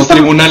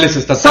tribunales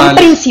estatales? ¿Son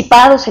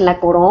principados en la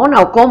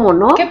corona o cómo,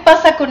 no? ¿Qué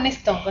pasa con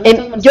esto?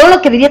 Yo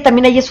lo que diría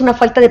también ahí es una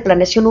falta de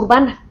planeación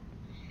urbana.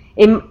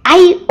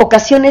 Hay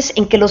ocasiones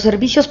en que los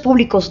servicios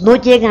públicos no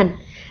llegan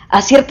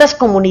a ciertas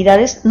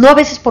comunidades, no a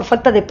veces por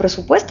falta de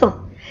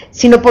presupuesto,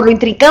 sino por lo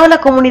intrincado de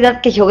la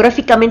comunidad que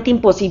geográficamente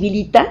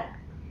imposibilita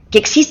que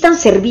existan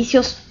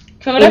servicios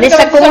en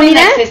esa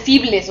comunidad. Son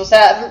inaccesibles, o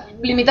sea,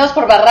 limitados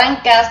por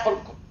barrancas, por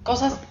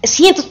cosas.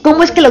 Sí, entonces,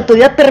 ¿cómo es que la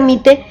autoridad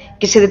permite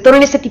que se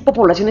detonen este tipo de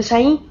poblaciones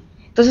ahí?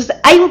 Entonces,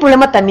 hay un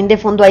problema también de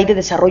fondo ahí de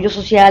desarrollo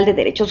social, de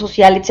derecho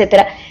social,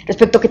 etcétera,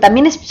 respecto a que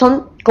también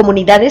son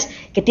comunidades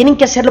que tienen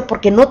que hacerlo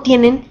porque no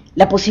tienen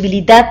la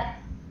posibilidad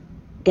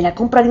de la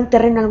compra de un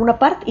terreno en alguna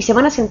parte y se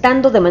van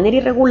asentando de manera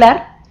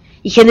irregular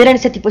y generan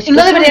ese tipo de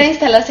situaciones. ¿No debería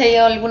instalarse ahí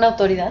alguna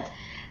autoridad?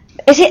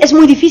 es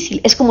muy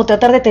difícil, es como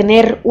tratar de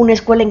tener una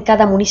escuela en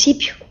cada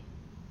municipio,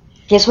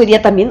 que es hoy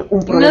día también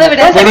un problema. ¿No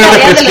debería ser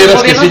tareas de los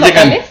gobiernos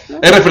locales? ¿No?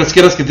 Hay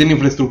refresqueras que tienen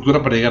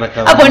infraestructura para llegar a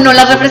cada bueno,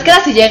 las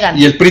refresqueras sí llegan.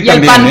 Y el PRI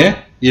también,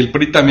 Y el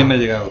PRI también ha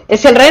llegado.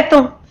 Es el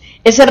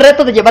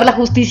reto de llevar la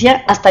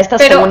justicia hasta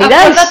estas comunidades.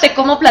 Pero acuérdate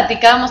cómo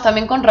platicábamos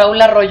también con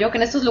Raúl Arroyo, que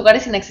en estos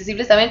lugares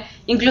inaccesibles también,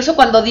 incluso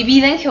cuando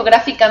dividen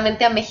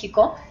geográficamente a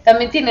México,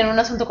 también tienen un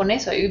asunto con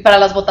eso, y para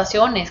las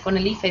votaciones, con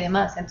el IFE y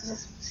demás.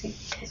 Entonces, sí.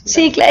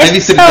 Sí, claro. Hay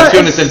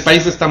distritaciones, el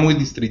país está muy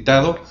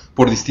distritado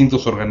por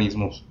distintos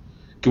organismos,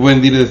 que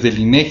pueden ir desde el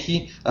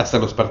INEGI hasta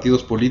los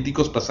partidos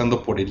políticos,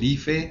 pasando por el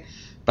IFE,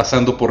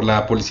 pasando por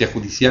la Policía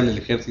Judicial, el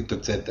Ejército,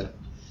 etcétera.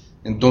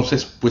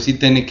 Entonces, pues sí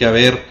tiene que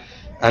haber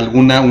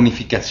alguna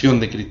unificación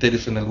de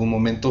criterios en algún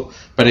momento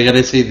para llegar a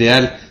ese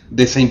ideal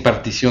de esa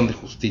impartición de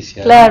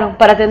justicia. Claro,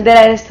 para atender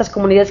a estas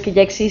comunidades que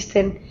ya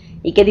existen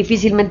y que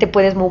difícilmente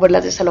puedes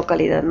moverlas de esa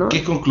localidad, ¿no?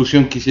 ¿Qué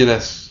conclusión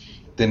quisieras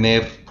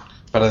tener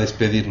para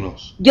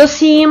despedirnos? Yo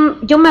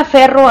me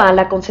aferro a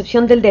la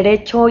concepción del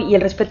derecho y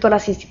el respeto a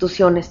las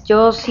instituciones.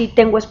 Yo sí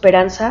tengo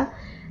esperanza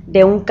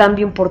de un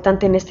cambio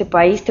importante en este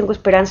país, tengo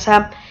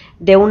esperanza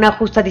de una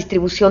justa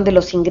distribución de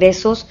los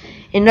ingresos,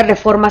 en una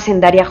reforma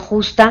hacendaria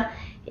justa,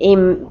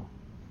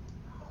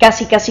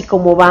 casi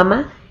como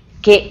Obama,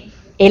 que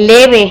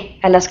eleve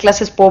a las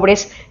clases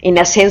pobres en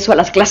ascenso a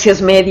las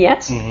clases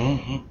medias.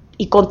 Uh-huh.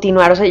 Y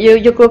continuar. O sea,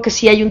 yo creo que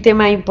sí hay un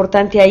tema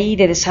importante ahí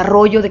de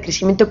desarrollo, de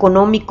crecimiento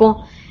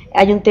económico,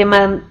 hay un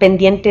tema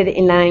pendiente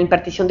en la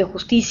impartición de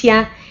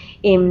justicia,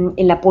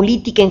 en la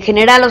política en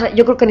general. O sea,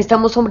 yo creo que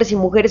necesitamos hombres y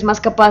mujeres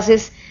más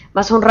capaces,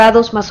 más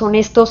honrados, más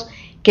honestos,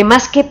 que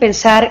más que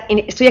pensar en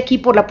estoy aquí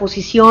por la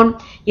posición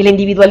y el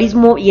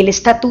individualismo y el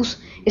estatus,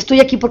 estoy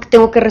aquí porque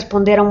tengo que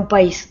responder a un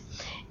país.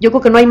 Yo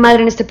creo que no hay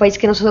madre en este país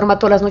que no se duerma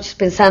todas las noches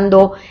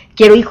pensando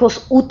quiero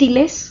hijos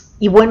útiles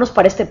y buenos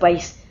para este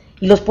país.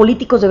 Y los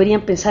políticos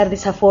deberían pensar de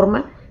esa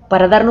forma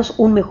para darnos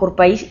un mejor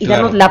país y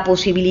darnos la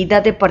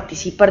posibilidad de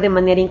participar de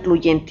manera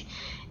incluyente.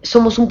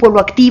 Somos un pueblo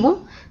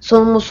activo,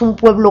 somos un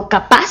pueblo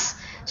capaz,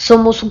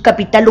 somos un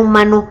capital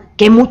humano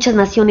que muchas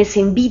naciones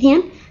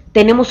envidian,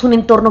 tenemos un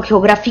entorno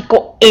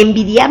geográfico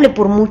envidiable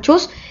por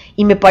muchos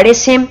y me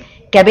parece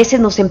que a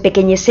veces nos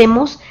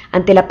empequeñecemos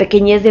ante la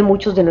pequeñez de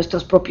muchos de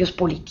nuestros propios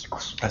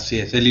políticos. Así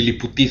es, el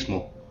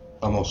liliputismo,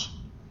 vamos.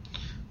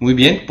 Muy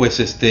bien,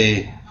 pues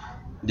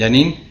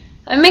Janine.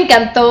 A mí me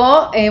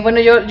encantó,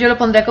 yo lo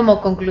pondría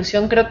como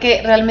conclusión, creo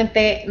que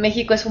realmente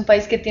México es un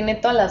país que tiene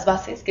todas las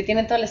bases, que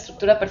tiene toda la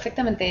estructura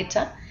perfectamente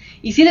hecha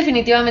y sí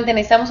definitivamente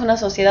necesitamos una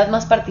sociedad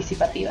más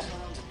participativa.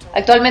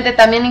 Actualmente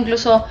también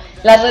incluso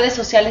las redes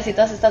sociales y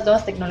todas estas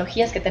nuevas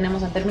tecnologías que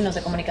tenemos en términos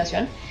de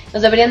comunicación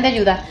nos deberían de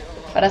ayudar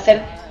para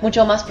ser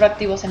mucho más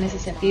proactivos en ese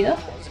sentido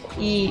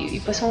y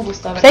pues un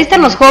gusto. Pues ahí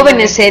están los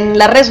jóvenes en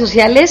las redes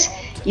sociales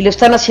y lo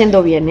están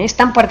haciendo bien,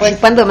 están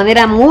participando de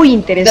manera muy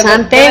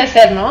interesante. Debe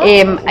ser, ¿no?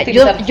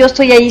 Yo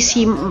estoy ahí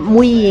sí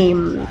muy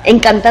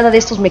encantada de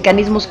estos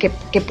mecanismos que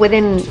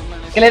pueden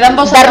que le dan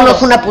voz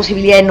darnos una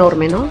posibilidad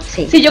enorme, ¿no?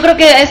 Sí, yo creo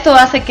que esto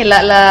hace que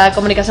la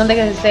comunicación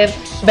deje de ser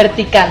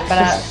vertical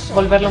para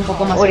volverlo un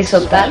poco más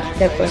horizontal.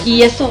 De acuerdo.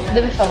 Y esto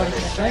debe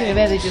favorecer, ¿no?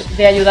 Debe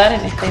de ayudar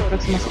en este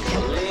próximo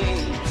sección.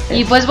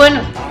 Y pues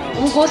bueno,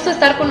 un gusto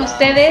estar con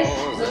ustedes.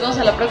 Nos vemos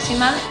a la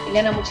próxima.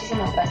 Ileana,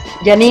 muchísimas gracias.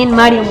 Janine,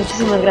 Mario,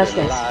 muchísimas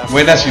gracias.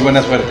 Buenas y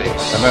buena suerte.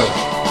 Hasta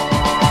luego.